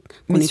qu'on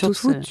mais est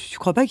surtout, tous... tu ne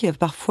crois pas qu'il y a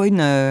parfois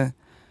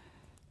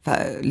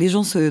les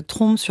gens se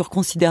trompent sur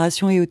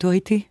considération et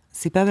autorité?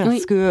 C'est pas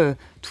parce que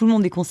tout le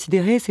monde est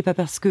considéré, c'est pas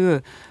parce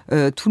que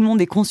tout le monde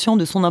est conscient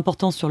de son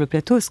importance sur le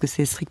plateau, parce que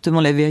c'est strictement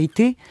la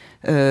vérité,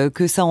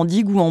 que ça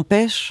endigue ou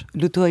empêche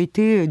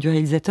l'autorité du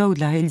réalisateur ou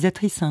de la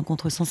réalisatrice. C'est un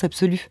contresens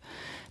absolu.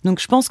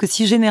 Donc je pense que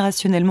si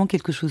générationnellement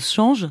quelque chose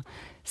change,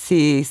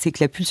 c'est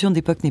que la pulsion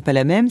d'époque n'est pas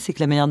la même, c'est que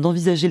la manière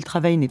d'envisager le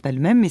travail n'est pas le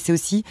même, mais c'est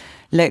aussi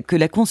que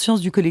la conscience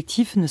du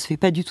collectif ne se fait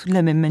pas du tout de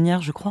la même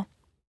manière, je crois.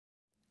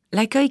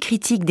 L'accueil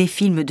critique des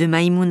films de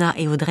Maïmouna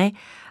et Audrey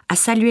a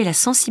salué la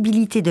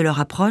sensibilité de leur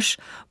approche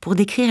pour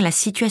décrire la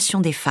situation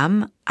des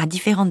femmes à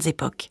différentes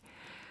époques.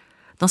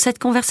 Dans cette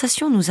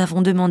conversation, nous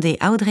avons demandé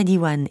à Audrey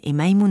Diwan et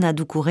Maimouna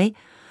Doucouré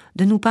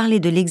de nous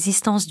parler de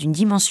l'existence d'une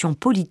dimension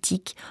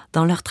politique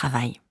dans leur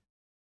travail.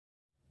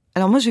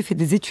 Alors moi, j'ai fait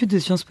des études de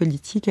sciences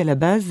politiques à la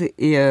base,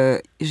 et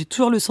j'ai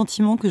toujours le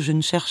sentiment que je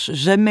ne cherche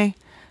jamais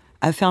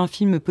à faire un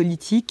film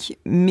politique,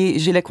 mais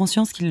j'ai la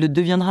conscience qu'il le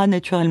deviendra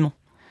naturellement.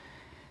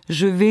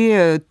 Je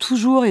vais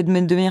toujours, et de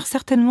manière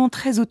certainement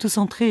très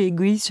autocentrée et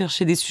égoïste,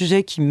 chercher des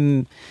sujets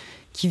qui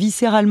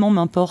viscéralement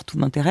m'importent ou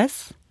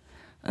m'intéressent.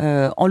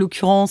 En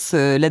l'occurrence,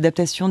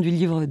 l'adaptation du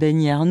livre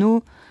d'Annie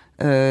Ernaux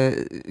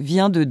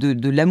vient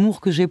de l'amour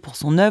que j'ai pour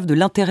son œuvre, de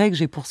l'intérêt que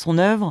j'ai pour son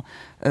œuvre,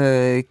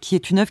 qui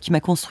est une œuvre qui m'a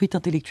construite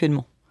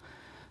intellectuellement.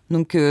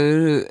 Donc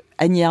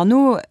Annie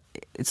Ernaux,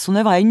 son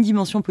œuvre a une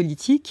dimension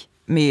politique,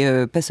 mais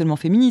pas seulement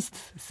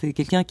féministe. C'est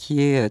quelqu'un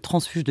qui est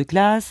transfuge de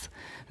classe,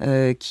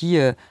 qui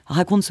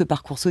raconte ce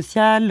parcours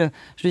social.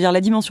 Je veux dire,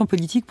 la dimension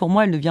politique, pour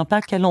moi, elle ne vient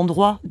pas qu'à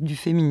l'endroit du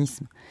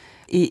féminisme.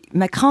 Et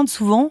ma crainte,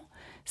 souvent,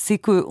 c'est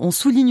qu'on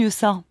souligne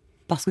ça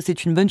parce que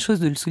c'est une bonne chose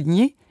de le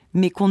souligner,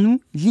 mais qu'on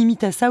nous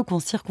limite à ça ou qu'on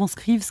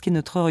circonscrive ce qu'est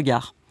notre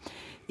regard.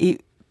 Et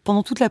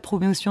pendant toute la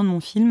promotion de mon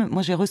film,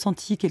 moi j'ai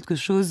ressenti quelque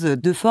chose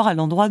de fort à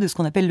l'endroit de ce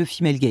qu'on appelle le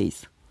female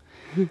gaze.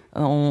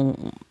 Je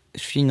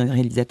suis une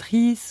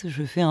réalisatrice,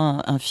 je fais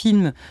un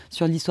film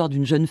sur l'histoire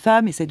d'une jeune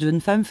femme, et cette jeune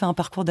femme fait un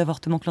parcours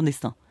d'avortement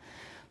clandestin.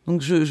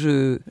 Donc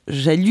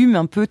j'allume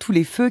un peu tous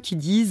les feux qui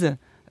disent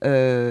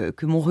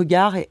que mon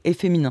regard est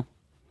féminin.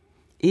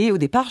 Et au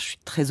départ, je suis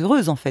très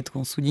heureuse en fait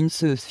qu'on souligne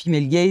ce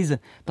female gaze,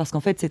 parce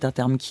qu'en fait c'est un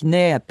terme qui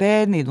naît à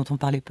peine et dont on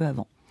parlait peu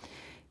avant.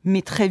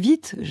 Mais très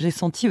vite, j'ai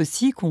senti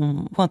aussi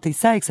qu'on pointait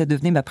ça et que ça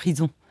devenait ma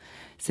prison.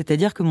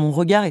 C'est-à-dire que mon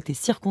regard était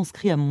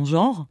circonscrit à mon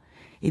genre,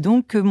 et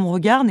donc que mon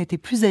regard n'était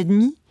plus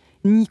admis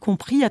ni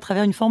compris à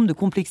travers une forme de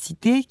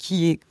complexité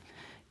qui est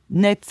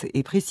nette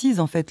et précise.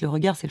 En fait, le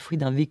regard, c'est le fruit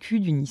d'un vécu,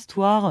 d'une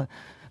histoire,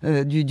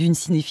 d'une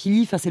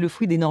cinéphilie. Enfin, c'est le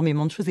fruit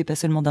d'énormément de choses et pas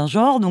seulement d'un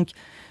genre. Donc,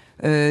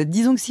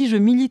 disons que si je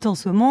milite en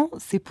ce moment,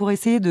 c'est pour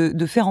essayer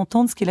de faire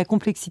entendre ce qu'est la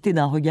complexité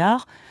d'un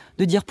regard,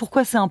 de dire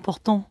pourquoi c'est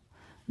important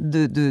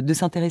de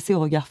s'intéresser au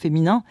regard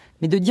féminin,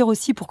 mais de dire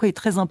aussi pourquoi il est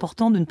très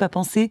important de ne pas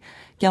penser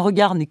qu'un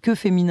regard n'est que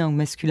féminin ou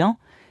masculin.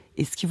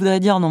 Et ce qui voudrait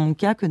dire, dans mon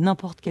cas, que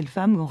n'importe quelle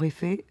femme aurait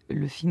fait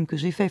le film que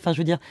j'ai fait. Enfin, je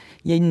veux dire,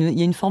 il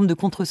y a une forme de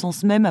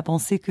contresens même à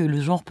penser que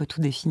le genre peut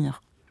tout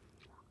définir.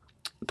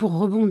 Pour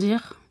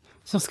rebondir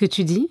sur ce que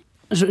tu dis,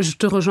 je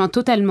te rejoins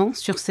totalement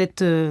sur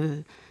cette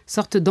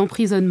sorte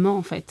d'emprisonnement,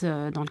 en fait,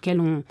 dans lequel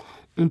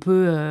on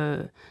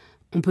peut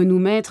nous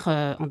mettre,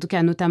 en tout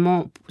cas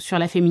notamment sur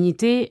la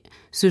féminité,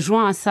 se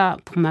joint à ça,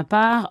 pour ma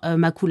part,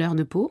 ma couleur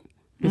de peau,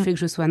 le fait que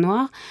je sois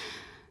noire.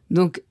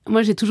 Donc,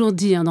 moi, j'ai toujours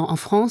dit, en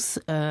France,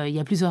 il y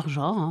a plusieurs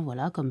genres,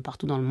 voilà, comme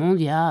partout dans le monde,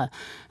 il y a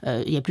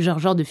plusieurs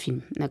genres de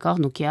films, d'accord ?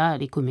 Donc, il y a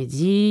les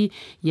comédies,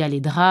 il y a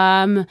les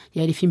drames, il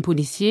y a les films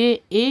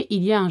policiers, et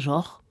il y a un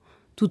genre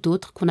tout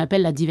autre qu'on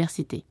appelle la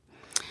diversité.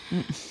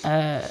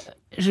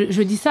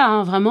 Je dis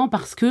ça vraiment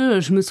parce que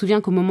je me souviens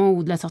qu'au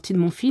moment de la sortie de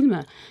mon film,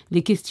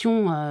 les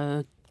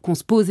questions qu'on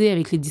se posait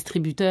avec les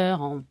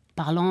distributeurs en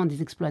parlant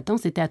des exploitants,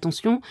 c'était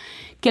attention,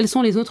 quels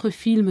sont les autres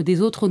films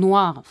des autres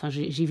noirs, enfin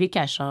j'y vais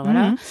cash,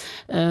 voilà,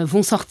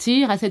 vont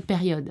sortir à cette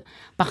période.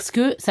 Parce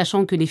que,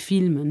 sachant que les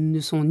films ne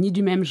sont ni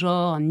du même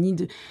genre,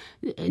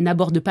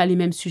 n'abordent pas les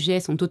mêmes sujets,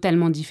 sont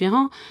totalement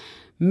différents,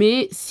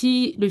 mais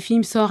si le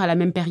film sort à la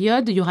même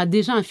période, il y aura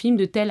déjà un film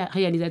de tel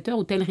réalisateur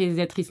ou telle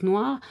réalisatrice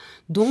noire,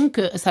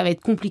 donc ça va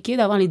être compliqué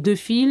d'avoir les deux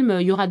films,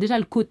 il y aura déjà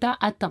le quota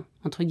atteint,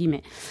 entre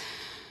guillemets.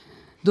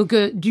 Donc,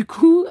 du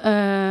coup,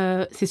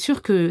 c'est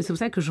sûr que c'est pour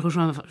ça que je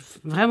rejoins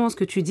vraiment ce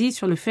que tu dis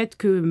sur le fait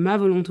que ma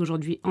volonté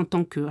aujourd'hui en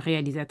tant que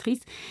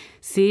réalisatrice,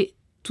 c'est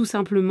tout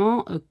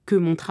simplement que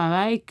mon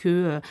travail,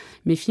 que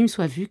mes films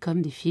soient vus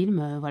comme des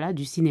films voilà,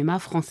 du cinéma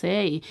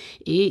français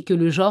et que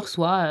le genre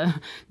soit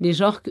des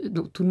genres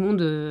dont tout le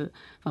monde,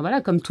 enfin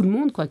voilà, comme tout le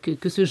monde, quoi,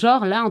 que ce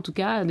genre-là, en tout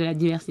cas, de la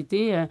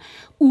diversité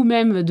ou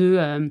même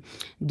de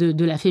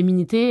la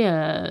féminité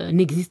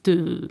n'existe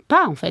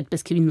pas, en fait,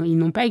 parce qu'ils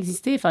n'ont pas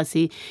existé. Enfin,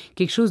 c'est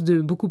quelque chose de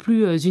beaucoup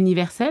plus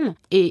universel.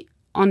 Et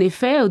en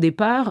effet, au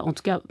départ, en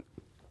tout cas,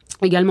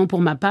 également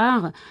pour ma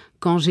part,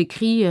 quand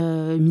j'écris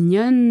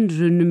Mignonnes,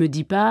 je ne me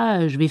dis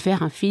pas je vais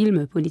faire un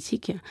film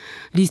politique.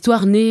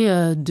 L'histoire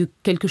naît de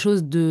quelque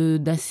chose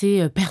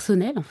d'assez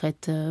personnel, en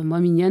fait.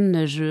 Moi,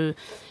 Mignonnes,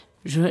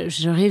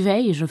 je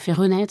réveille, je fais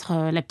renaître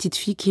la petite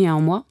fille qui est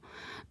en moi.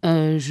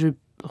 Je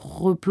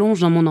replonge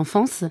dans mon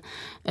enfance,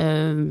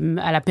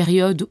 à la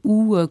période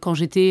où, quand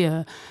j'étais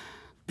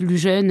plus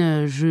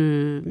jeune,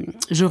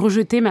 je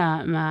rejetais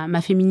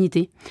ma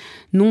féminité.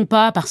 Non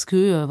pas parce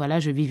que voilà,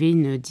 je vivais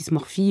une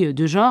dysmorphie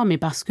de genre, mais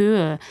parce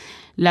que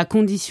la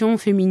condition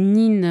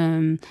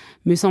féminine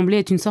me semblait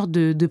être une sorte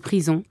de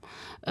prison.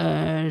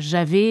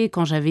 J'avais,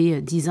 quand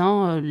j'avais 10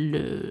 ans,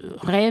 le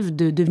rêve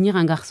de devenir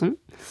un garçon.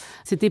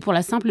 C'était pour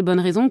la simple et bonne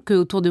raison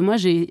qu'autour de moi,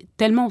 j'ai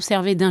tellement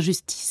observé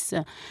d'injustices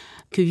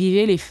que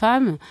vivaient les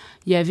femmes.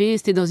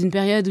 C'était dans une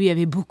période où il y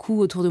avait beaucoup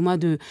autour de moi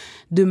de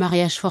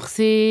mariages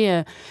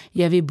forcés.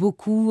 Il y avait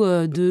beaucoup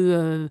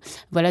de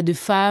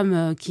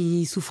femmes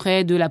qui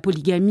souffraient de la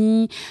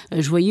polygamie.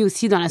 Je voyais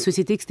aussi dans la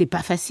société que c'était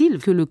pas facile,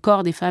 que le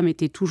corps des femmes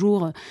était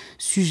toujours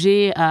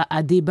sujet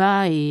à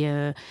débat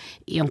et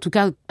en tout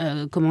cas,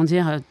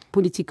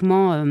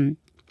 politiquement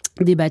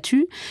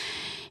débattu.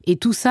 Et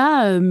tout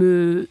ça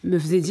me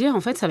faisait dire,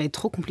 en fait, ça va être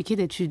trop compliqué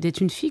d'être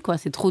une fille, quoi.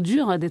 C'est trop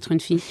dur d'être une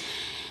fille.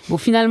 Bon,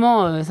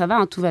 finalement, ça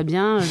va, tout va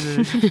bien.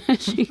 Je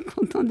suis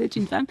contente d'être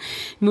une femme.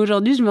 Mais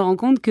aujourd'hui, je me rends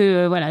compte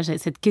que voilà, j'ai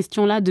cette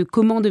question-là de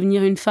comment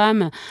devenir une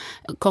femme,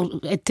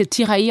 être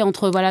tiraillée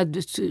entre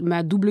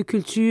ma double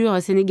culture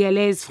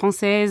sénégalaise,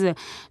 française,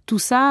 tout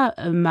ça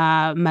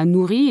m'a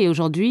nourrie. Et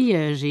aujourd'hui,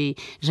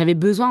 j'avais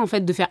besoin en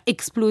fait de faire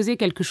exploser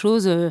quelque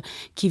chose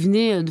qui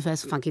venait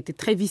qui était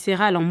très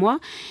viscéral en moi.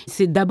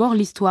 C'est d'abord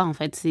l'histoire, en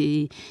fait.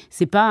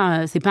 C'est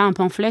pas un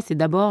pamphlet, c'est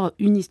d'abord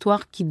une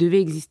histoire qui devait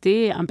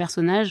exister, un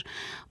personnage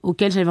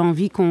auquel j'avais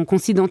envie qu'on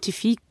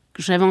s'identifie,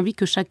 j'avais envie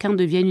que chacun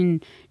devienne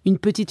une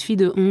petite fille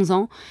de 11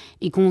 ans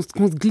et qu'on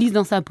se glisse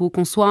dans sa peau,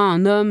 qu'on soit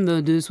un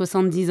homme de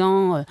 70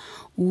 ans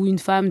ou une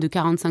femme de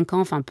 45 ans,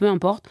 enfin peu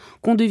importe,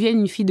 qu'on devienne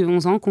une fille de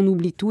 11 ans, qu'on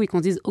oublie tout et qu'on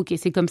se dise « Ok,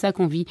 c'est comme ça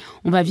qu'on vit,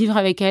 on va vivre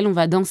avec elle, on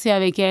va danser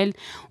avec elle,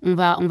 on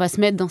va se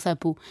mettre dans sa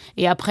peau. »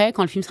 Et après,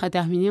 quand le film sera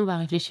terminé, on va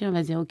réfléchir, on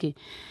va se dire « Ok. »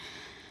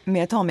 Mais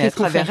attends, à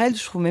travers elle,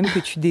 je trouve même que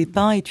tu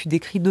dépeins et tu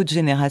décris d'autres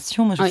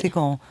générations. Moi, je sais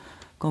qu'en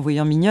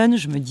voyant Mignonnes,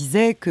 je me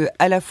disais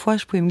qu'à la fois,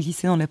 je pouvais me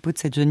glisser dans la peau de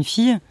cette jeune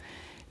fille,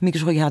 mais que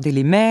je regardais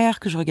les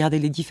mères, que je regardais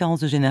les différences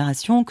de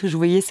génération, que je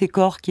voyais ces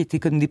corps qui étaient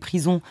comme des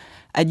prisons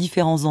à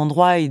différents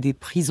endroits et des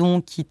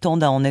prisons qui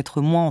tendent à en être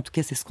moins, en tout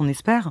cas c'est ce qu'on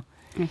espère.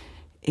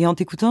 Et en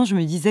t'écoutant, je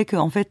me disais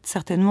qu'en fait,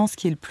 certainement, ce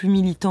qui est le plus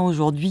militant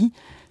aujourd'hui,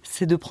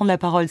 c'est de prendre la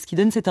parole. Ce qui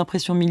donne cette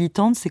impression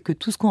militante, c'est que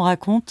tout ce qu'on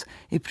raconte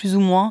est plus ou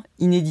moins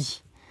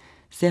inédit.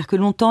 C'est-à-dire que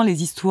longtemps,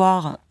 les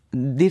histoires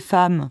des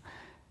femmes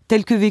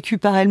telles que vécues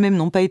par elles-mêmes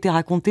n'ont pas été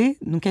racontées.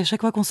 Donc à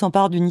chaque fois qu'on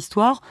s'empare d'une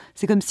histoire,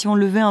 c'est comme si on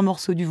levait un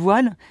morceau du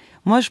voile.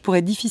 Moi, je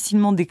pourrais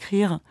difficilement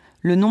décrire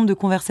le nombre de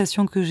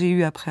conversations que j'ai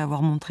eues après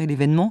avoir montré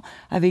l'événement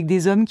avec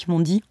des hommes qui m'ont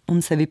dit « on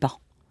ne savait pas ».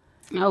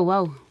 Oh,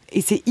 waouh.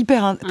 Et c'est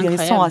hyper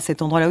intéressant Incroyable. à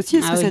cet endroit-là aussi,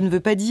 parce que ça ne veut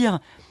pas dire...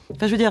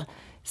 Enfin, je veux dire,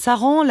 ça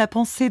rend la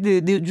pensée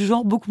du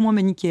genre beaucoup moins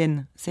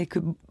manichéenne. C'est que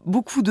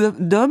beaucoup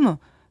d'hommes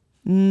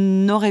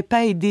n'auraient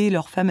pas aidé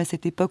leurs femmes à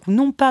cette époque, ou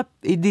n'ont pas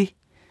aidé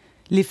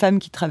les femmes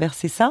qui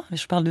traversaient ça.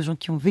 Je parle de gens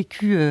qui ont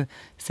vécu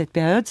cette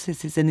période,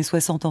 ces années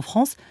 60 en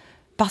France,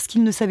 parce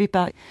qu'ils ne savaient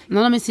pas.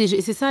 Non, mais c'est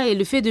ça. Et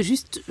le fait de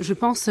juste, je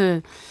pense,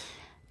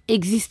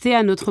 exister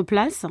à notre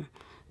place.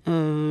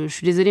 Je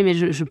suis désolée, mais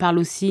je parle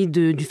aussi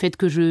du fait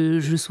que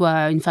je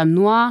sois une femme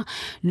noire.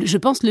 Je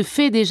pense le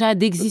fait déjà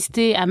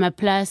d'exister à ma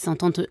place en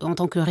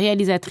tant que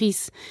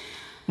réalisatrice,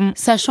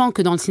 sachant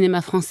que dans le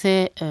cinéma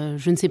français,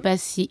 je ne sais pas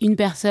si une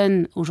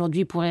personne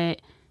aujourd'hui pourrait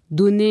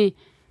donner,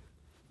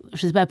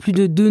 je ne sais pas, plus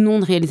de 2 noms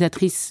de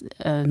réalisatrices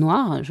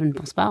noires, je ne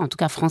pense pas, en tout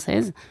cas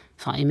françaises,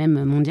 enfin, et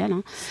même mondiales.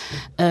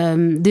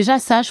 Déjà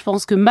ça, je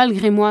pense que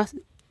malgré moi,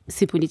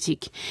 c'est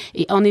politique.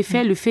 Et en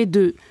effet, le fait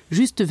de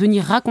juste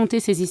venir raconter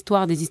ces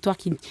histoires, des histoires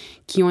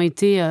qui ont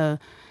été...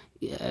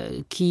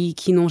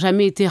 qui n'ont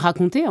jamais été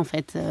racontées, en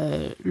fait.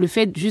 Le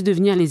fait juste de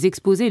venir les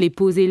exposer, les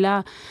poser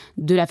là,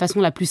 de la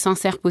façon la plus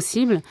sincère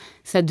possible,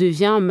 ça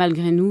devient,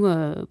 malgré nous,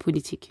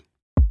 politique.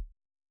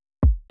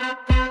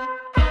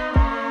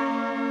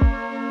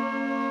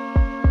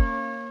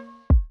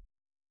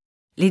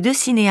 Les 2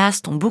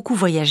 cinéastes ont beaucoup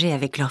voyagé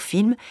avec leurs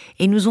films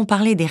et nous ont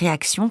parlé des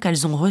réactions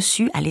qu'elles ont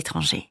reçues à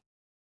l'étranger.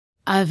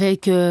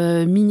 Avec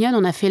Mignonnes,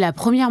 on a fait la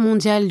première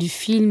mondiale du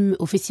film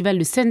au festival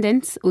de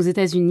Sundance aux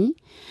États-Unis.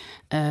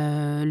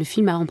 Le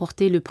film a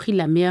remporté le prix de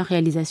la meilleure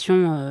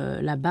réalisation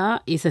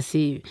là-bas et ça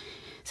s'est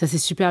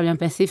super bien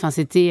passé. Enfin,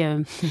 c'était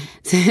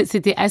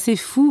assez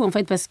fou en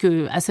fait parce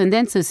que à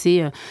Sundance,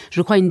 c'est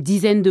je crois une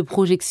dizaine de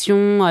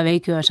projections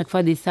avec à chaque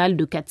fois des salles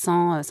de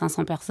 400,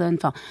 500 personnes,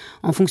 enfin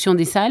en fonction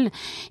des salles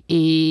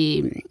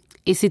et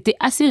c'était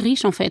assez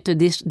riche, en fait,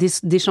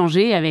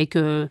 d'échanger avec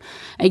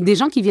des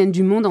gens qui viennent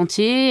du monde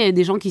entier,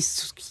 des gens qui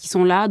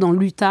sont là, dans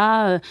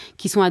l'Utah,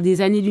 qui sont à des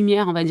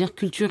années-lumière, on va dire,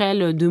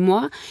 culturelles de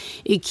moi,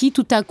 et qui,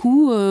 tout à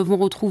coup, vont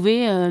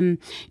retrouver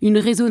une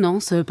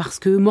résonance, parce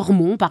que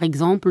mormon, par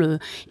exemple,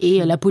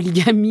 et la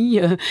polygamie,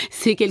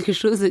 c'est quelque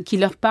chose qui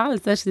leur parle.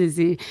 Ça,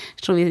 j'ai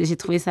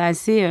trouvé ça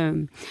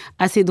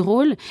assez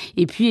drôle.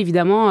 Et puis,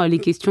 évidemment, les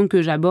questions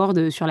que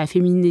j'aborde sur la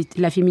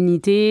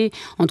féminité,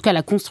 en tout cas,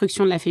 la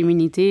construction de la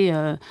féminité,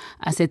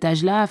 à cet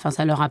âge-là, enfin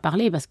ça leur a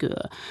parlé parce que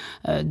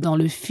dans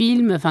le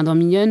film, enfin dans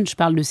Mignonnes, je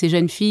parle de ces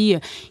jeunes filles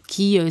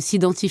qui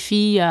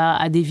s'identifient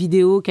à des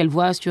vidéos qu'elles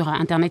voient sur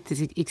Internet,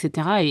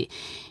 etc.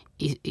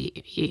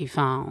 Et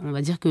enfin, on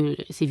va dire que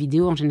ces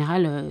vidéos en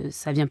général,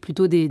 ça vient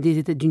plutôt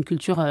d'une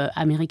culture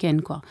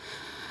américaine, quoi.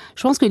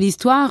 Je pense que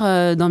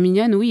l'histoire dans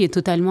Mignonnes, oui, est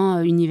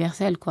totalement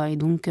universelle, quoi. Et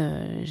donc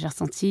j'ai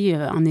ressenti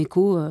un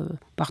écho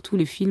partout où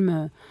le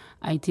film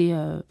a été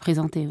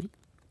présenté. Oui.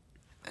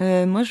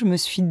 Moi, je me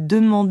suis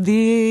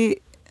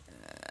demandé,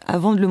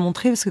 avant de le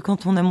montrer, parce que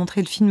quand on a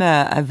montré le film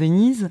à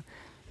Venise,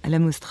 à la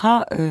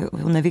Mostra,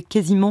 on n'avait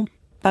quasiment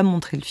pas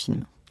montré le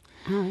film.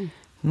 Ah oui.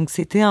 Donc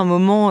c'était un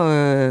moment,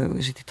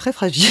 j'étais très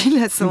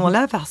fragile à ce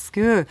moment-là, parce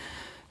que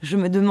je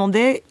me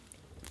demandais,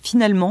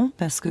 finalement,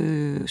 parce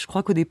que je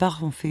crois qu'au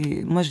départ,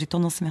 moi j'ai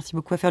tendance, merci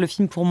beaucoup, à faire le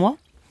film pour moi,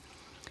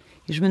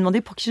 et je me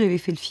demandais pour qui j'avais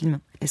fait le film.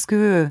 Est-ce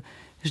que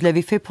je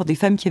l'avais fait pour des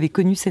femmes qui avaient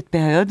connu cette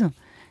période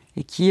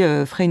et qui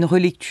ferait une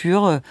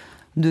relecture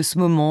de ce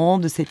moment,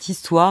 de cette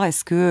histoire?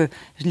 Est-ce que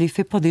je l'ai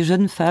fait pour des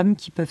jeunes femmes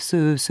qui peuvent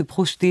se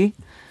projeter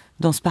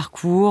dans ce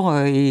parcours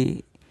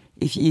et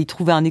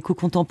trouver un écho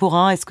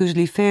contemporain? Est-ce que je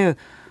l'ai fait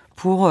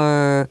pour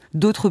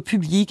d'autres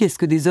publics? Est-ce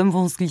que des hommes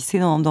vont se glisser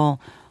dans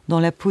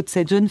la peau de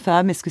cette jeune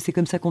femme? Est-ce que c'est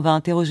comme ça qu'on va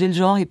interroger le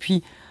genre? Et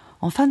puis,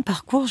 en fin de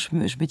parcours, je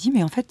me dis,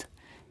 mais en fait,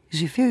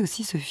 j'ai fait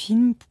aussi ce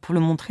film pour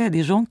le montrer à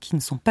des gens qui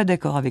ne sont pas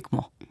d'accord avec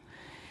moi.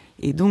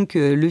 Et donc,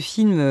 le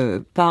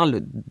film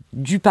parle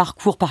du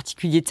parcours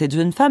particulier de cette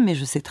jeune femme, mais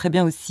je sais très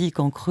bien aussi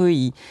qu'en creux,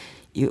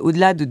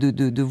 au-delà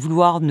de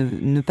vouloir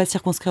ne pas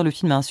circonscrire le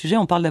film à un sujet,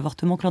 on parle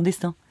d'avortement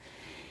clandestin.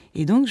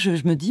 Et donc,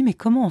 je me dis, mais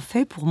comment on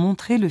fait pour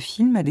montrer le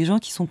film à des gens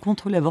qui sont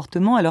contre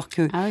l'avortement, alors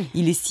qu'il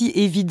est si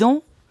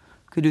évident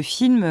que le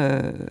film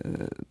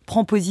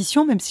prend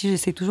position, même si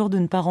j'essaie toujours de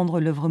ne pas rendre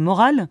l'œuvre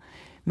morale,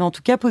 mais en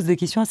tout cas pose des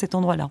questions à cet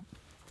endroit-là.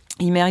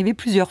 Et il m'est arrivé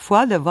plusieurs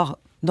fois d'avoir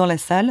dans la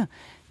salle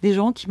des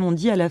gens qui m'ont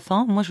dit à la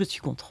fin, moi je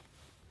suis contre.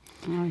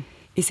 Oui.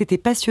 Et c'était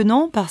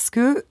passionnant parce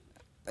que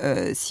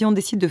si on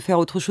décide de faire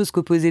autre chose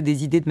qu'opposer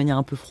des idées de manière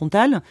un peu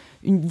frontale,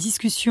 une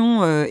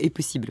discussion est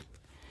possible.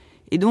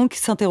 Et donc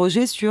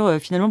s'interroger sur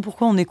finalement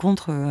pourquoi on est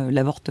contre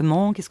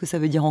l'avortement, qu'est-ce que ça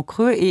veut dire en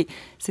creux. Et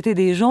c'était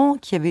des gens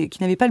qui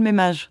n'avaient pas le même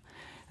âge.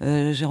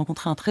 J'ai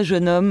rencontré un très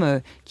jeune homme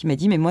qui m'a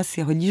dit « mais moi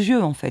c'est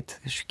religieux en fait,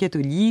 je suis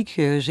catholique,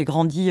 j'ai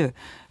grandi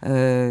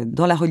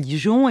dans la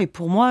religion et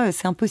pour moi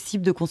c'est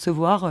impossible de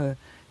concevoir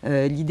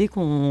l'idée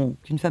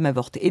qu'une femme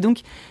avorte ». Et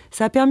donc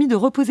ça a permis de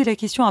reposer la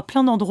question à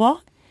plein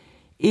d'endroits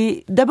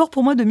et d'abord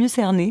pour moi de mieux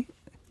cerner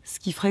ce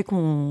qui ferait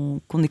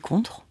qu'on est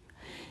contre.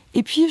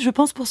 Et puis je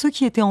pense pour ceux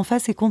qui étaient en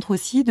face et contre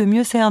aussi, de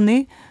mieux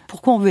cerner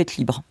pourquoi on veut être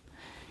libre.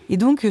 Et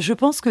donc, je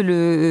pense que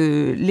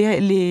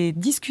les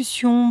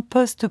discussions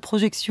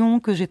post-projection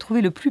que j'ai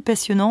trouvées le plus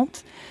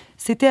passionnantes,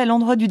 c'était à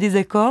l'endroit du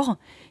désaccord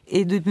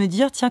et de me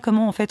dire, tiens,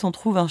 comment en fait on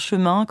trouve un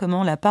chemin,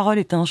 comment la parole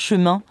est un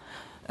chemin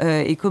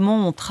et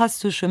comment on trace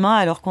ce chemin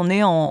alors qu'on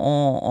est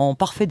en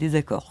parfait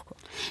désaccord, quoi.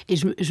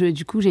 Et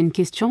du coup, j'ai une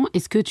question.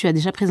 Est-ce que tu as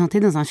déjà présenté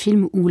dans un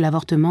film où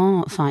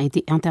l'avortement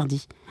était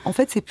interdit ? En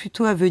fait, c'est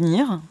plutôt à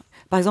venir.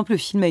 Par exemple, le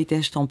film a été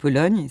acheté en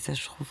Pologne et ça,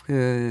 je trouve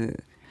que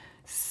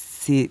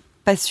c'est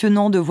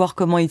passionnant de voir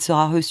comment il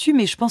sera reçu,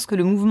 mais je pense que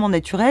le mouvement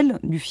naturel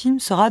du film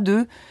sera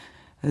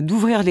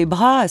d'ouvrir les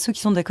bras à ceux qui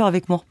sont d'accord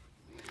avec moi.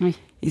 Oui.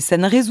 Et ça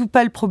ne résout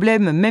pas le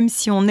problème, même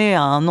si on est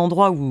à un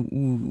endroit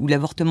où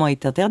l'avortement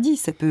est interdit.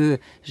 Ça peut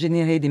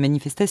générer des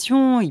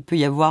manifestations, il peut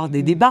y avoir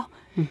des débats,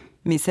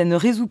 mais ça ne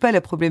résout pas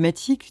la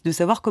problématique de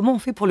savoir comment on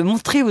fait pour le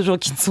montrer aux gens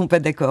qui ne sont pas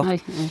d'accord.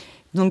 Oui.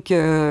 Donc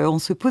on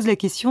se pose la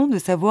question de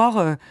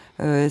savoir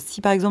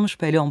si par exemple je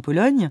peux aller en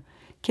Pologne,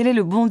 quel est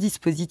le bon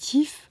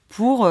dispositif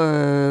pour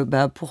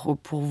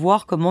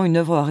voir comment une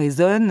œuvre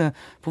résonne,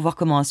 pour voir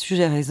comment un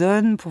sujet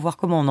résonne, pour voir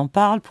comment on en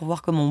parle, pour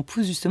voir comment on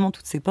pousse justement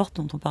toutes ces portes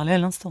dont on parlait à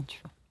l'instant, tu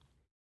vois.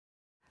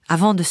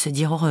 Avant de se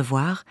dire au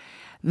revoir,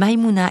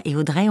 Maïmouna et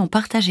Audrey ont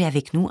partagé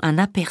avec nous un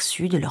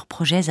aperçu de leurs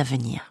projets à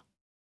venir.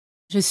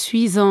 Je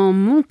suis en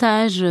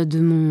montage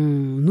de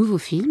mon nouveau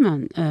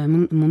film,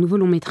 mon nouveau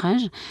long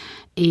métrage.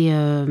 Et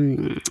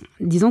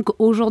disons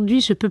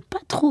qu'aujourd'hui, je ne peux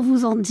pas trop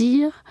vous en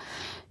dire.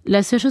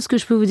 La seule chose que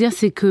je peux vous dire,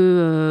 c'est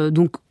que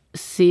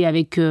c'est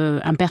avec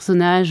un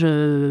personnage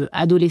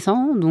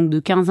adolescent, donc de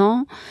 15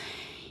 ans,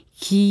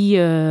 qui,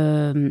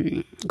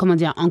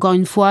 encore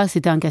une fois,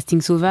 c'était un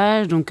casting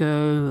sauvage, donc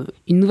une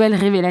nouvelle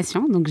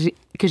révélation, donc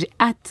que j'ai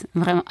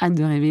vraiment hâte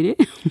de révéler.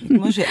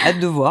 Moi, j'ai hâte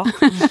de voir.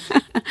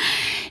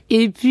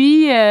 Et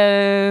puis,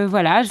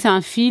 c'est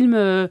un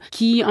film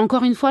qui,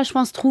 encore une fois, je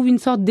pense, trouve une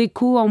sorte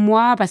d'écho en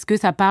moi parce que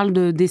ça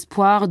parle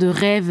d'espoir, de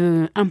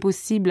rêves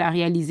impossibles à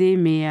réaliser,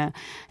 mais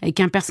avec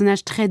un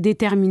personnage très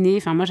déterminé.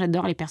 Enfin, moi,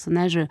 j'adore les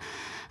personnages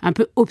un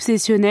peu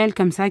obsessionnels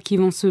comme ça, qui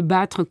vont se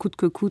battre coûte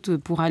que coûte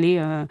pour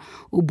aller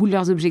au bout de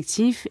leurs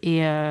objectifs.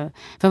 Et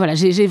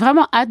j'ai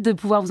vraiment hâte de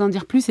pouvoir vous en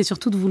dire plus et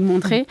surtout de vous le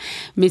montrer,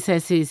 mais ça,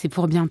 c'est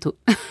pour bientôt.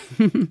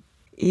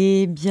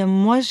 Eh bien,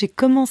 moi, j'ai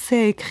commencé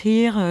à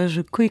écrire,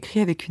 je coécris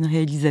avec une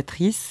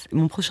réalisatrice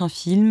mon prochain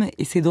film,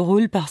 et c'est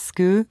drôle parce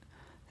que,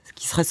 ce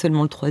qui sera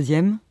seulement le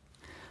 3e,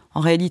 en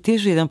réalité,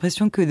 j'ai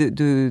l'impression que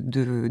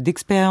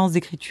d'expérience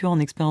d'écriture en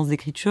expérience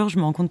d'écriture, je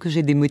me rends compte que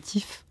j'ai des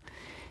motifs.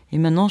 Et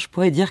maintenant, je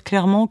pourrais dire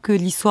clairement que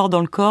l'histoire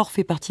dans le corps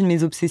fait partie de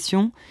mes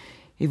obsessions.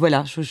 Et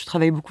voilà, je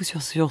travaille beaucoup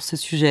sur ce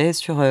sujet,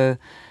 sur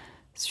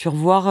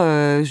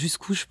voir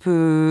jusqu'où je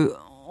peux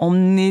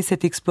emmener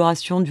cette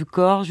exploration du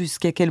corps,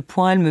 jusqu'à quel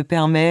point elle me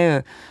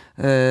permet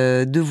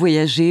de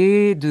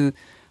voyager, de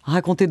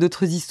raconter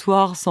d'autres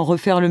histoires sans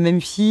refaire le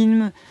même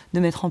film, de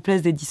mettre en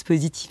place des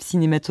dispositifs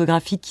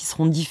cinématographiques qui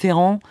seront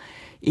différents.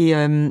 Et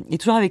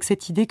toujours avec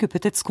cette idée que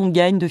peut-être ce qu'on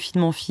gagne de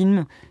film en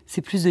film,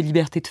 c'est plus de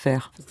liberté de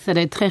faire. Ça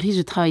doit être très riche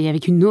de travailler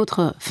avec une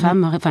autre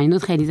femme, une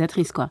autre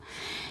réalisatrice, quoi.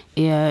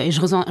 Et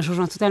je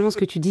rejoins totalement ce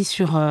que tu dis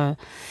sur...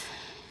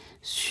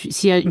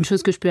 S'il y a une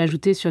chose que je peux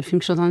ajouter sur le film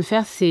que je suis en train de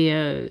faire,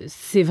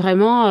 c'est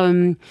vraiment...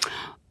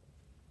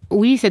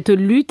 cette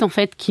lutte, en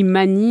fait, qui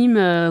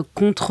m'anime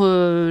contre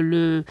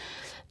le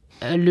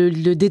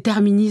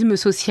déterminisme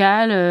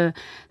social,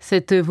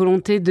 cette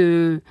volonté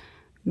de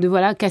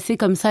casser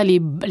comme ça les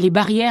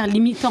barrières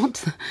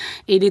limitantes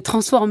et les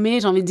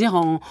transformer, j'ai envie de dire,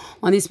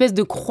 en espèce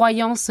de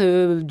croyance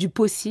du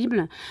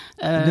possible.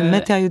 De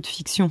matériaux de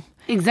fiction.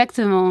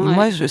 Exactement.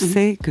 Moi, je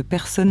sais que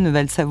personne ne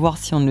va le savoir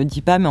si on ne le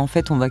dit pas, mais en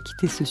fait, on va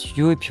quitter ce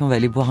studio et puis on va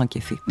aller boire un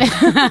café.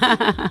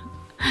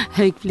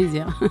 Avec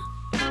plaisir.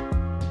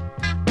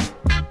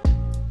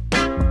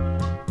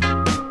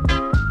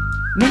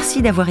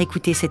 Merci d'avoir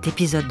écouté cet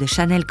épisode de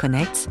Chanel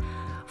Connects.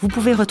 Vous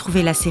pouvez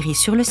retrouver la série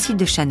sur le site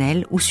de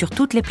Chanel ou sur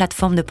toutes les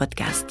plateformes de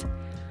podcast.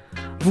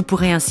 Vous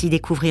pourrez ainsi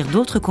découvrir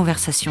d'autres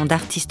conversations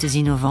d'artistes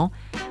innovants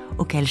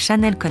auxquels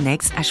Chanel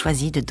Connects a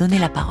choisi de donner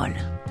la parole.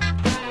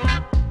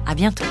 À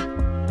bientôt.